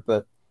forward.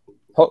 But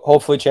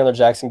hopefully Chandler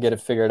Jackson get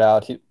it figured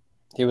out.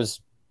 He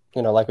was,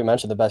 like we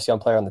mentioned, the best young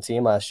player on the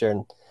team last year,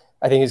 and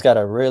I think he's got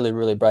a really,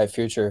 really bright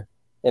future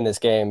in this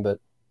game. But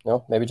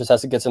maybe just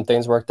has to get some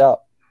things worked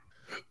out.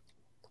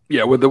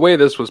 Yeah, with the way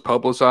this was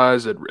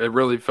publicized, it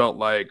really felt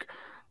like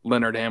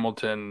Leonard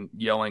Hamilton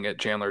yelling at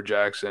Chandler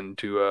Jackson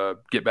to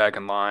get back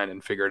in line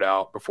and figure it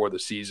out before the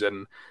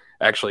season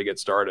actually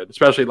gets started.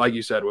 Especially, like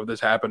you said, with this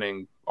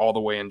happening all the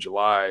way in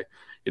July,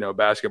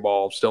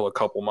 basketball still a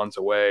couple months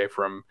away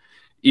from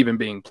even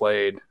being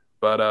played.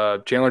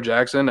 But Chandler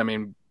Jackson, I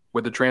mean,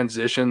 with the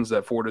transitions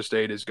that Florida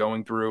State is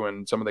going through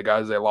and some of the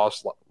guys they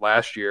lost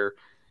last year,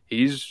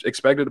 he's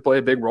expected to play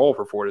a big role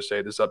for Florida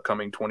State this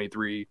upcoming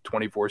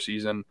 23-24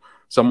 season.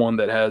 Someone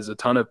that has a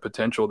ton of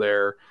potential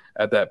there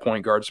at that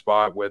point guard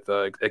spot with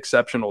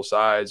exceptional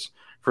size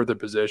for the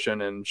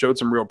position and showed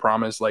some real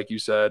promise, like you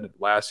said,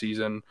 last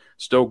season.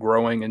 Still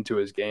growing into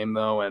his game,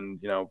 though, and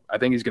I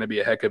think he's going to be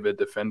a heck of a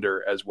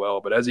defender as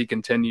well. But as he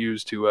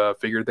continues to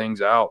figure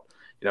things out,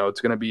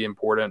 it's going to be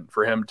important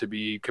for him to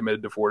be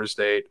committed to Florida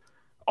State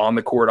on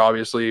the court,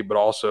 obviously, but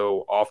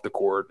also off the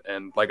court.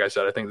 And like I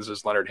said, I think this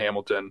is Leonard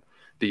Hamilton,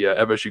 the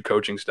FSU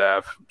coaching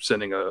staff,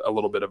 sending a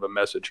little bit of a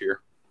message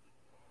here.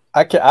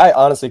 I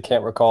honestly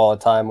can't recall a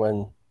time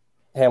when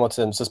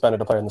Hamilton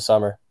suspended a player in the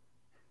summer.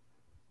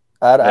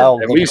 I don't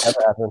think it's ever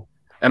happened.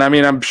 And I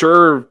mean, I'm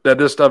sure that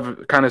this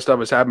kind of stuff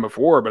has happened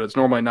before, but it's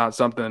normally not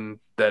something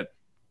that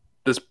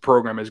this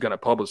program is going to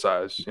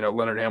publicize.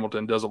 Leonard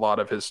Hamilton does a lot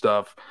of his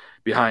stuff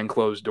behind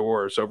closed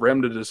doors. So for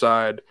him to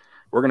decide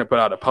we're going to put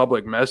out a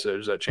public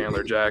message that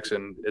Chandler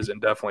Jackson is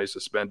indefinitely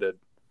suspended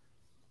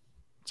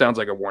sounds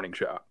like a warning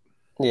shot.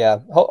 Yeah,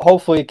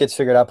 hopefully it gets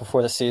figured out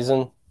before the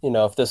season.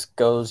 If this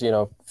goes,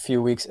 a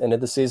few weeks into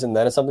the season,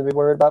 then it's something to be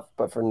worried about.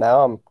 But for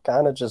now, I'm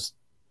kind of just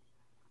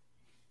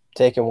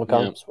taking what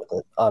comes with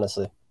it,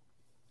 honestly.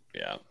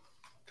 Yeah. I'm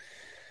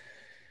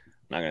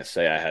not going to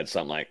say I had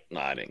something like,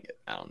 no, I didn't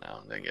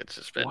get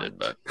suspended.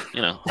 But,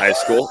 high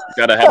school,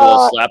 got to have a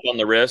little slap on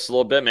the wrist a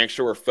little bit, make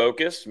sure we're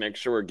focused, make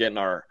sure we're getting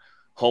our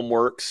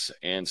homeworks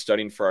and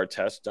studying for our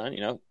tests done.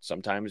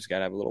 Sometimes you got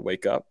to have a little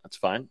wake up. That's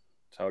fine.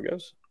 That's how it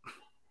goes.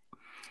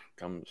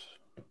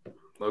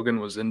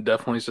 Logan was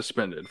indefinitely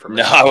suspended from.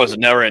 No, I was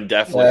never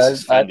indefinitely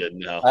suspended.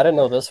 No, I didn't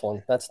know this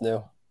one. That's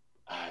new.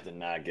 I did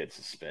not get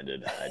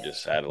suspended. I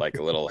just had like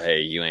a little,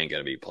 hey, you ain't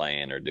gonna be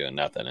playing or doing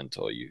nothing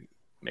until you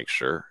make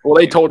sure. Well,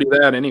 they told you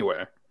that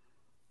anyway.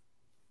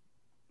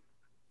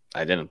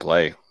 I didn't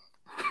play.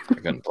 I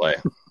couldn't play.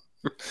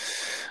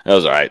 That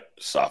was all right.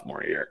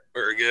 Sophomore year.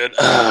 Very good.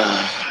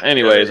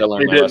 Anyways, I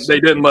learned my lesson. They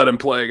didn't let him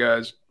play,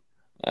 guys.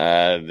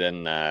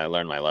 Then I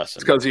learned my lesson.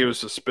 It's because he was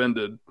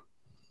suspended.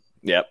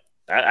 Yep.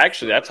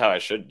 Actually, that's how I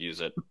should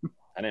use it.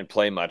 I didn't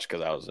play much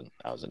because I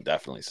was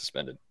indefinitely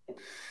suspended.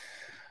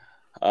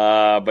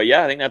 But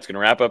yeah, I think that's going to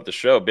wrap up the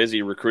show.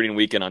 Busy recruiting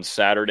weekend on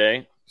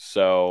Saturday.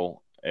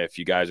 So if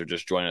you guys are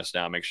just joining us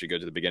now, make sure you go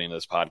to the beginning of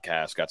this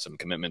podcast. Got some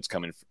commitments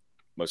coming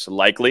most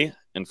likely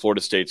in Florida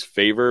State's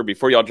favor.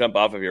 Before y'all jump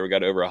off of here, we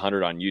got over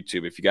 100 on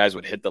YouTube. If you guys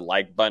would hit the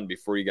like button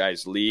before you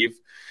guys leave,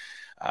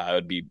 it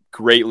would be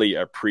greatly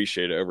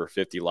appreciated. Over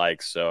 50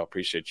 likes. So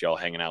appreciate y'all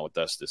hanging out with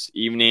us this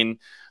evening.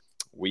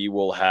 We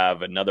will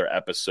have another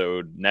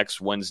episode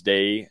next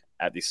Wednesday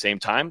at the same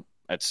time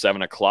at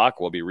 7 o'clock.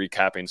 We'll be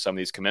recapping some of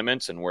these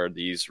commitments and where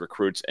these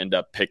recruits end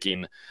up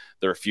picking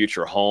their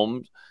future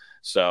homes.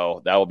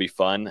 So that will be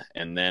fun.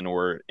 And then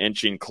we're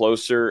inching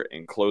closer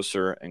and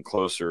closer and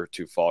closer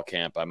to fall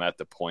camp. I'm at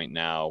the point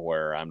now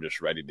where I'm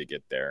just ready to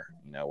get there,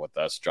 with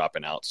us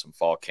dropping out some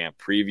fall camp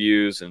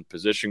previews and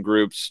position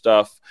group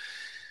stuff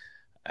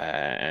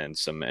and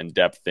some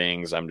in-depth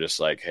things. I'm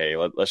just like, hey,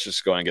 let's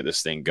just go and get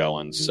this thing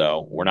going.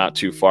 So we're not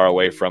too far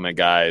away from it,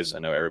 guys. I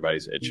know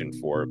everybody's itching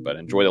for it, but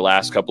enjoy the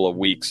last couple of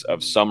weeks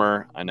of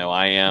summer. I know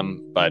I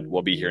am, but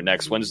we'll be here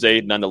next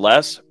Wednesday.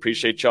 Nonetheless,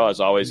 appreciate y'all.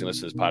 As always, you can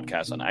listen to this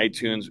podcast on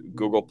iTunes,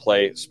 Google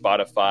Play,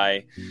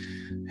 Spotify.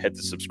 Hit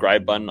the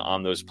subscribe button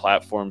on those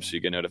platforms so you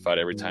get notified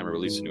every time I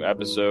release a new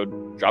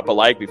episode. Drop a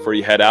like before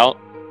you head out.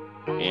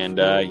 And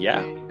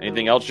yeah,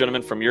 anything else,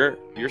 gentlemen, from your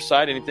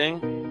side?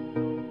 Anything?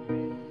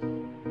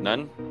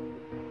 None?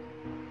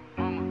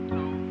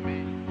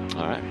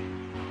 All right.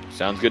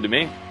 Sounds good to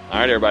me. All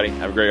right, everybody.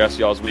 Have a great rest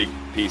of y'all's week.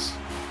 Peace.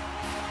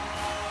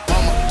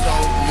 Mama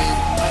told me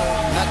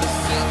not to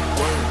sell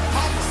word.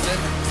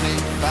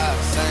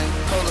 17.5, same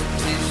color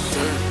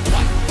t-shirt.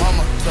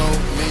 Mama told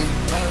me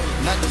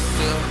not to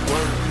sell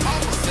word.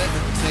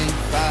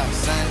 17.5,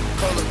 same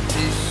color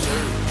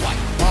t-shirt.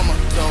 Mama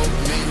told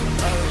me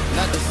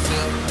not to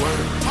sell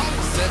word.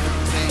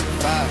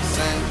 17.5,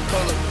 same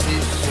color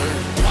t-shirt.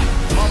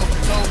 Mama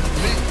told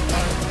me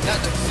not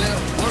to sell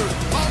word.